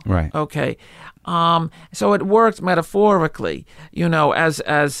pedophile. Right. Okay. So it worked metaphorically, as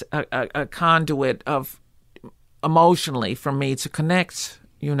a conduit of emotionally for me to connect,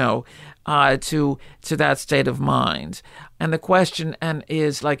 to that state of mind. And the question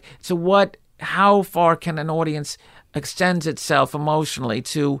is like, how far can an audience extend itself emotionally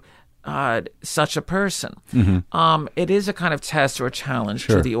to such a person? Mm-hmm. It is a kind of test or a challenge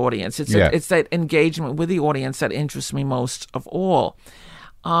to the audience. It's that engagement with the audience that interests me most of all.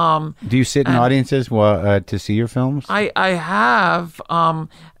 Do you sit in audiences to see your films? I have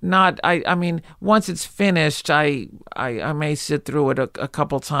not. I mean, once it's finished, I may sit through it a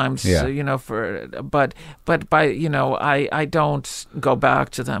couple times. Yeah. But I don't go back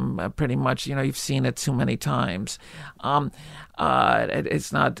to them. Pretty much, you've seen it too many times.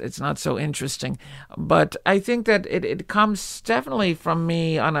 It's not so interesting. But I think that it comes definitely from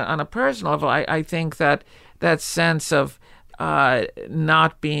me on a personal level. I think that sense of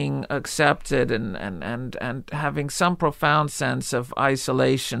not being accepted and having some profound sense of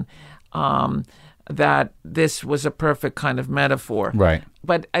isolation, that this was a perfect kind of metaphor. Right.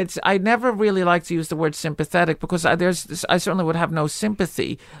 But I never really like to use the word sympathetic because I certainly would have no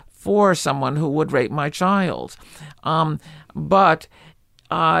sympathy for someone who would rape my child. But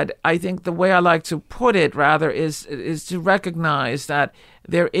I think the way I like to put it rather is to recognize that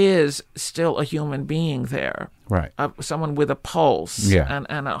there is still a human being there, right? Someone with a pulse, yeah.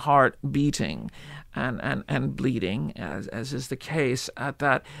 and a heart beating, and bleeding, as is the case at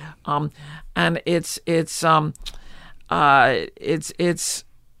that. And it's I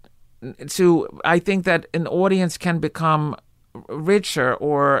think that an audience can become richer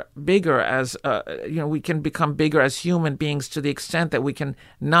or bigger as we can become bigger as human beings to the extent that we can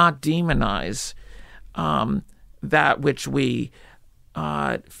not demonize that which we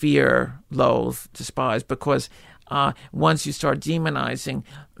fear, loathe, despise, because once you start demonizing,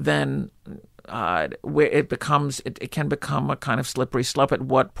 then where it can become a kind of slippery slope. At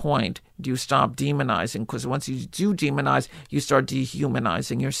what point do you stop demonizing? Because once you do demonize, you start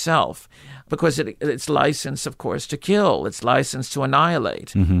dehumanizing yourself, because it's license, of course, to kill. It's license to annihilate.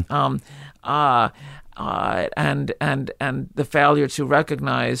 Mm-hmm. And the failure to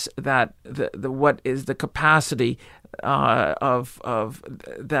recognize that the what is the capacity of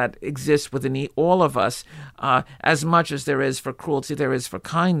that exists within all of us, as much as there is for cruelty, there is for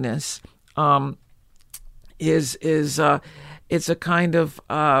kindness. It's a kind of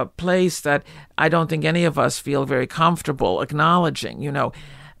place that I don't think any of us feel very comfortable acknowledging.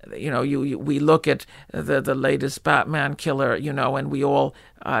 We look at the latest Batman killer, and we all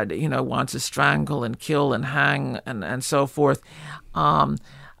want to strangle and kill and hang and so forth.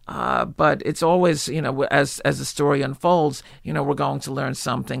 But it's always, as the story unfolds, we're going to learn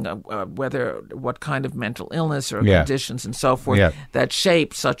something, what kind of mental illness or conditions and so forth that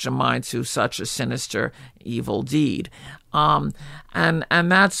shape such a mind to such a sinister, evil deed. And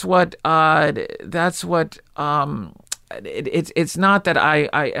that's what it's not that I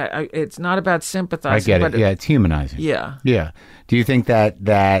it's not about sympathizing. I get it. Yeah, it's humanizing. Yeah. Yeah. Do you think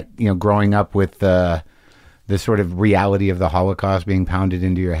that growing up with the sort of reality of the Holocaust being pounded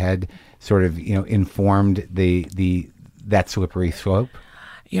into your head sort of, informed that slippery slope?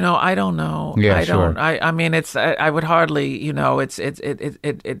 I don't know. Yeah, I sure. don't. I mean, I would hardly.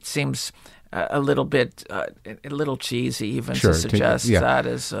 It seems a little bit, a little cheesy even to suggest that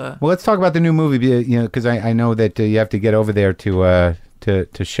as. Well, let's talk about the new movie, because I know that you have to get over there to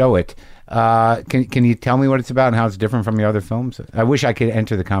show it. Can you tell me what it's about and how it's different from your other films? I wish I could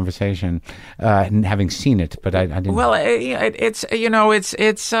enter the conversation, having seen it, but I didn't. Well, it's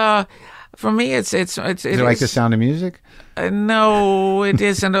for me, it's Is it like The Sound of Music? No, it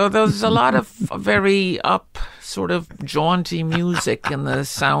isn't. There's a lot of very sort of jaunty music in the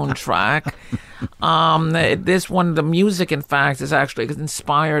soundtrack. This one, the music, in fact, is actually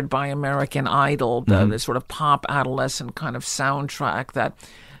inspired by American Idol, the sort of pop adolescent kind of soundtrack that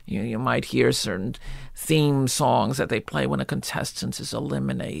you might hear certain theme songs that they play when a contestant is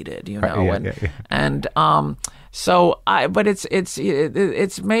eliminated, but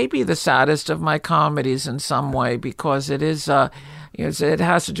it's maybe the saddest of my comedies in some way, because it is it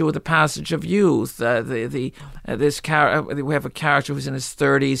has to do with the passage of youth. We have a character who's in his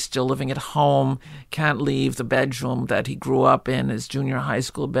 30s, still living at home, can't leave the bedroom that he grew up in, his junior high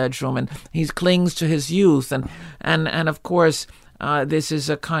school bedroom, and he clings to his youth, and of course. This is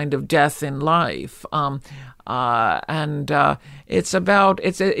a kind of death in life, it's about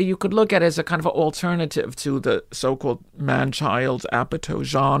you could look at it as a kind of an alternative to the so-called man-child apatow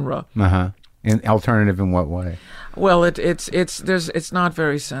genre. An alternative in what way? Well, it's not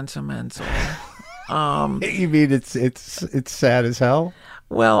very sentimental. You mean it's sad as hell?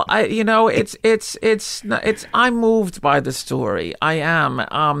 Well, I'm moved by the story. I am.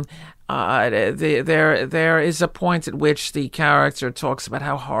 There is a point at which the character talks about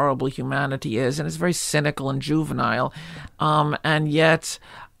how horrible humanity is, and it's very cynical and juvenile, and yet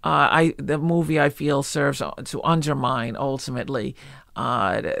the movie, I feel, serves to undermine ultimately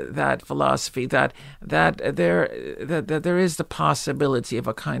that philosophy that there is the possibility of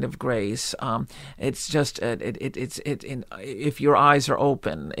a kind of grace. It's just if your eyes are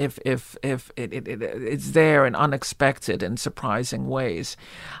open, if it's there in unexpected and surprising ways.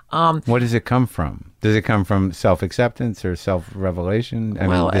 What does it come from? Does it come from self-acceptance or self-revelation?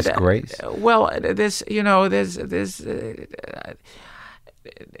 This grace. Well, this you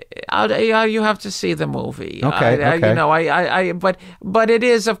have to see the movie. Okay. But it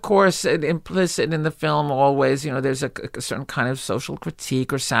is, of course, implicit in the film always. There's a certain kind of social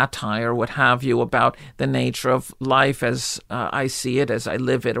critique or satire, what have you, about the nature of life as I see it, as I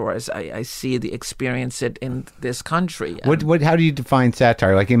live it, or as I experience it in this country. How do you define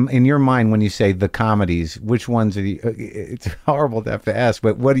satire? Like in your mind, when you say the comedies, which ones are it's horrible to have to ask,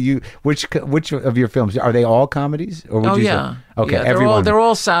 but which of your films are they all comedies? Or would you say, okay, yeah, everyone. They're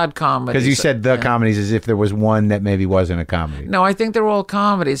all sad comedies. Because you said the comedies as if there was one that maybe wasn't a comedy. No, I think they're all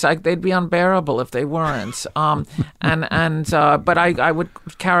comedies. They'd be unbearable if they weren't. But I would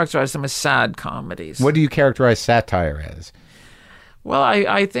characterize them as sad comedies. What do you characterize satire as? Well,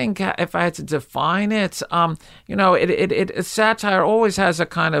 I think if I had to define it, satire always has a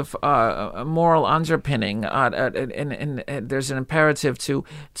kind of a moral underpinning, and there's an imperative to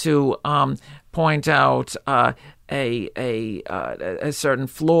point out a certain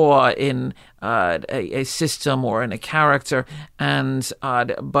flaw in a system or in a character,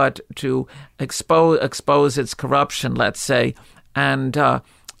 but to expose its corruption, let's say,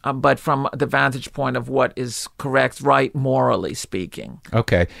 but from the vantage point of what is correct, right, morally speaking.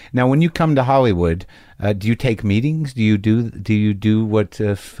 Okay. Now, when you come to Hollywood, do you take meetings? Do you do what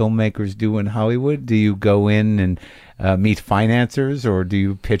filmmakers do in Hollywood? Do you go in and meet financiers, or do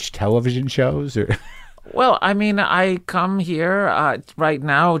you pitch television shows? Or well, I come here right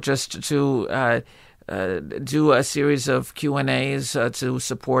now just to do a series of Q&As to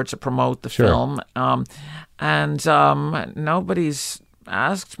promote the film, and nobody's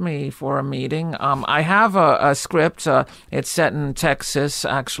asked me for a meeting. I have a script. It's set in Texas,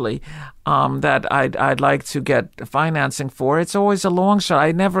 actually, that I'd like to get financing for. It's always a long shot.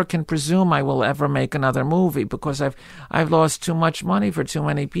 I never can presume I will ever make another movie because I've lost too much money for too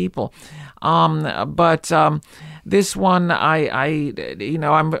many people. But this one,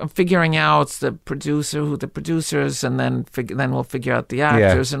 I'm figuring out the producers, and then we'll figure out the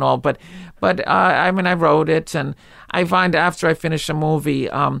actors and all. But I wrote it, and I find after I finish a movie,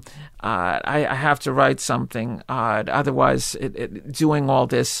 I have to write something. Otherwise, doing all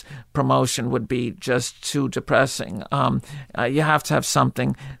this promotion would be just too depressing. You have to have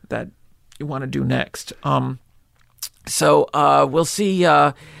something that you want to do next. So we'll see.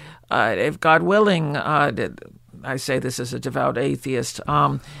 If God willing, I say this as a devout atheist,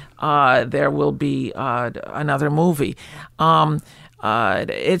 there will be another movie.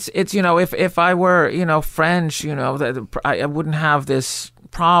 It's if I were French, I wouldn't have this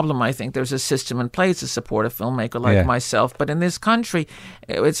problem. I think there's a system in place to support a filmmaker like myself. But in this country,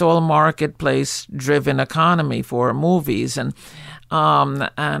 it's all a marketplace-driven economy for movies, and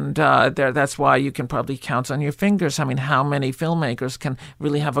that's why you can probably count on your fingers. I mean, how many filmmakers can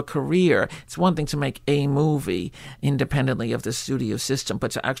really have a career? It's one thing to make a movie independently of the studio system,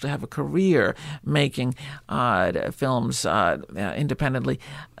 but to actually have a career making films independently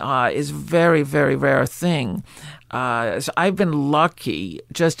is very, very rare thing. So I've been lucky.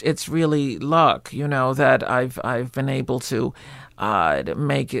 Just it's really luck, that I've been able to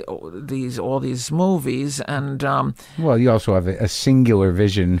make all these movies, and well, you also have a singular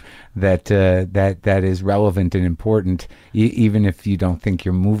vision that is relevant and important, even if you don't think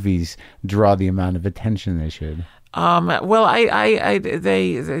your movies draw the amount of attention they should. Well, I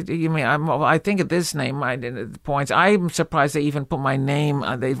think at this name, points. I'm surprised they even put my name.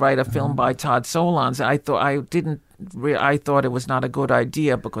 They write a film by Todd Solondz. I thought it was not a good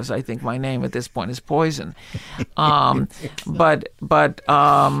idea because I think my name at this point is poison. But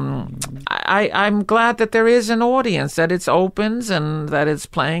I'm glad that there is an audience, that it opens and that it's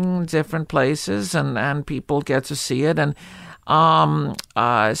playing in different places and people get to see it. And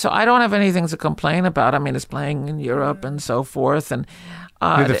so I don't have anything to complain about. I mean, it's playing in Europe and so forth. And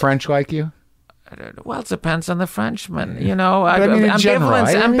do the French like you? Well, it depends on the Frenchman.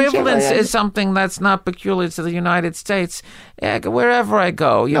 Ambivalence is something that's not peculiar to the United States. Yeah, wherever I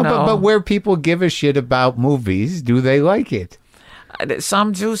go, But where people give a shit about movies, do they like it?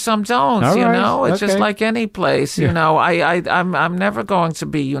 Some do, some don't. It's just like any place. I'm never going to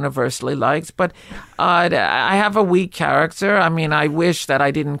be universally liked, but I have a weak character. I mean, I wish that I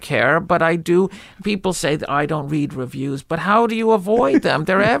didn't care, but I do. People say that I don't read reviews, but how do you avoid them?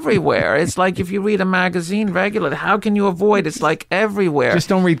 They're everywhere. It's like if you read a magazine regularly, how can you avoid? It's like everywhere. Just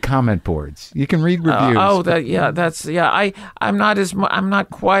don't read comment boards. You can read reviews. I'm not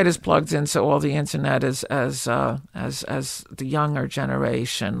quite as plugged into all the internet as the younger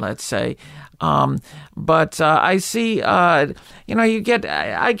generation, let's say. But I see, I get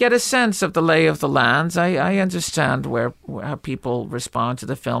a sense of the lay of the lands. I understand how people respond to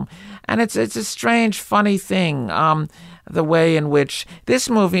the film. And it's a strange, funny thing, the way in which this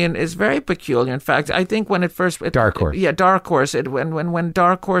movie is very peculiar. In fact, I think when it first... Dark Horse. Yeah, Dark Horse. When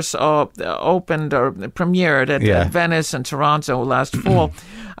Dark Horse opened or premiered at Venice and Toronto last fall,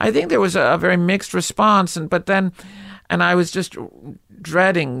 I think there was a very mixed response. And I was just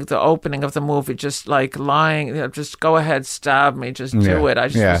dreading the opening of the movie, just like lying, just go ahead, stab me, just do it. I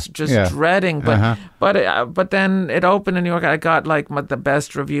was dreading, but then it opened in New York. I got like the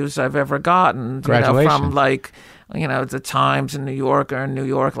best reviews I've ever gotten, from like the Times in New York,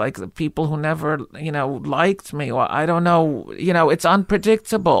 like the people who never, liked me. Or I don't know, it's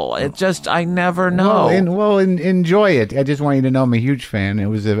unpredictable. It just, I never know. Enjoy it. I just want you to know I'm a huge fan. It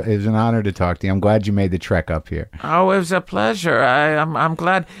was an honor to talk to you. I'm glad you made the trek up here. Oh, it was a pleasure. I'm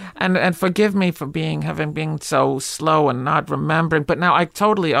glad. And forgive me for having been so slow and not remembering, but now I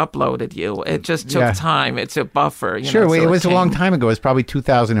totally uploaded you. It just took time. It's a buffer. Sure. It was a long time ago. It was probably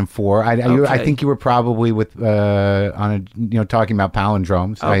 2004. I think you were probably with, talking about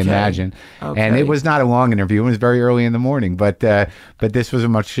palindromes, I imagine. Okay. And it was not a long interview. It was very early in the morning, but this was a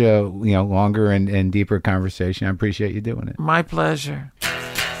much longer and deeper conversation. I appreciate you doing it. My pleasure.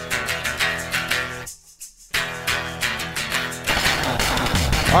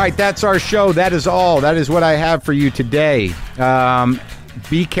 All right, that's our show. That is all. That is what I have for you today.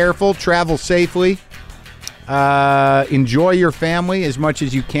 Be careful. Travel safely. Enjoy your family as much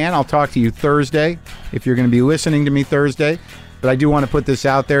as you can. I'll talk to you Thursday if you're going to be listening to me Thursday. But I do want to put this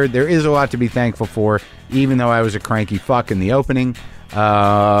out there. There is a lot to be thankful for, even though I was a cranky fuck in the opening.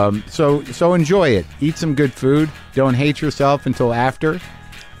 So enjoy it. Eat some good food. Don't hate yourself until after.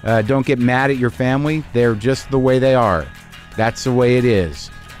 Don't get mad at your family. They're just the way they are. That's the way it is.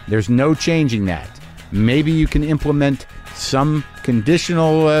 There's no changing that. Maybe you can implement some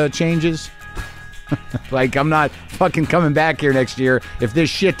conditional changes. Like, I'm not fucking coming back here next year if this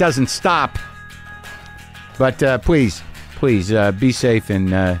shit doesn't stop. But please, be safe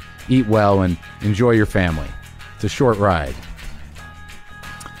and eat well and enjoy your family. It's a short ride.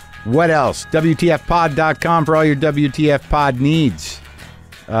 What else? WTFpod.com for all your WTF pod needs.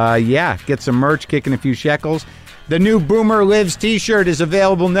 Get some merch, kicking a few shekels. The new Boomer Lives t-shirt is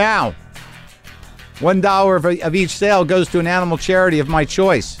available now. $1 of each sale goes to an animal charity of my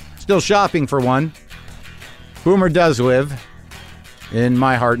choice. Still shopping for one. Boomer does live in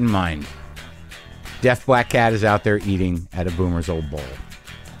my heart and mind. Deaf black cat is out there eating at a Boomer's old bowl.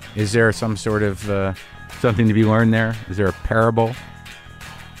 Is there some sort of something to be learned there? Is there a parable?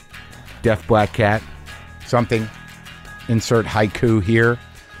 Deaf black cat? Something? Insert haiku here.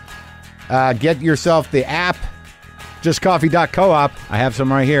 Get yourself the app, justcoffee.coop. I have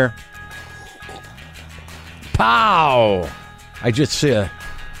some right here. Pow! I just, I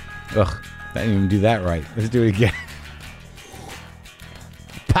didn't even do that right. Let's do it again.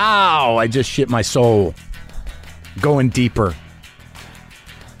 Pow! I just shit my soul. Going deeper.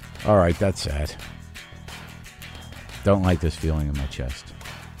 All right, that's sad. Don't like this feeling in my chest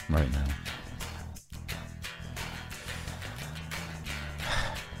right now.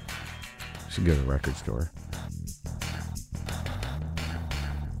 Should go to the record store.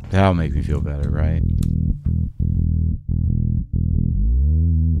 That'll make me feel better, right?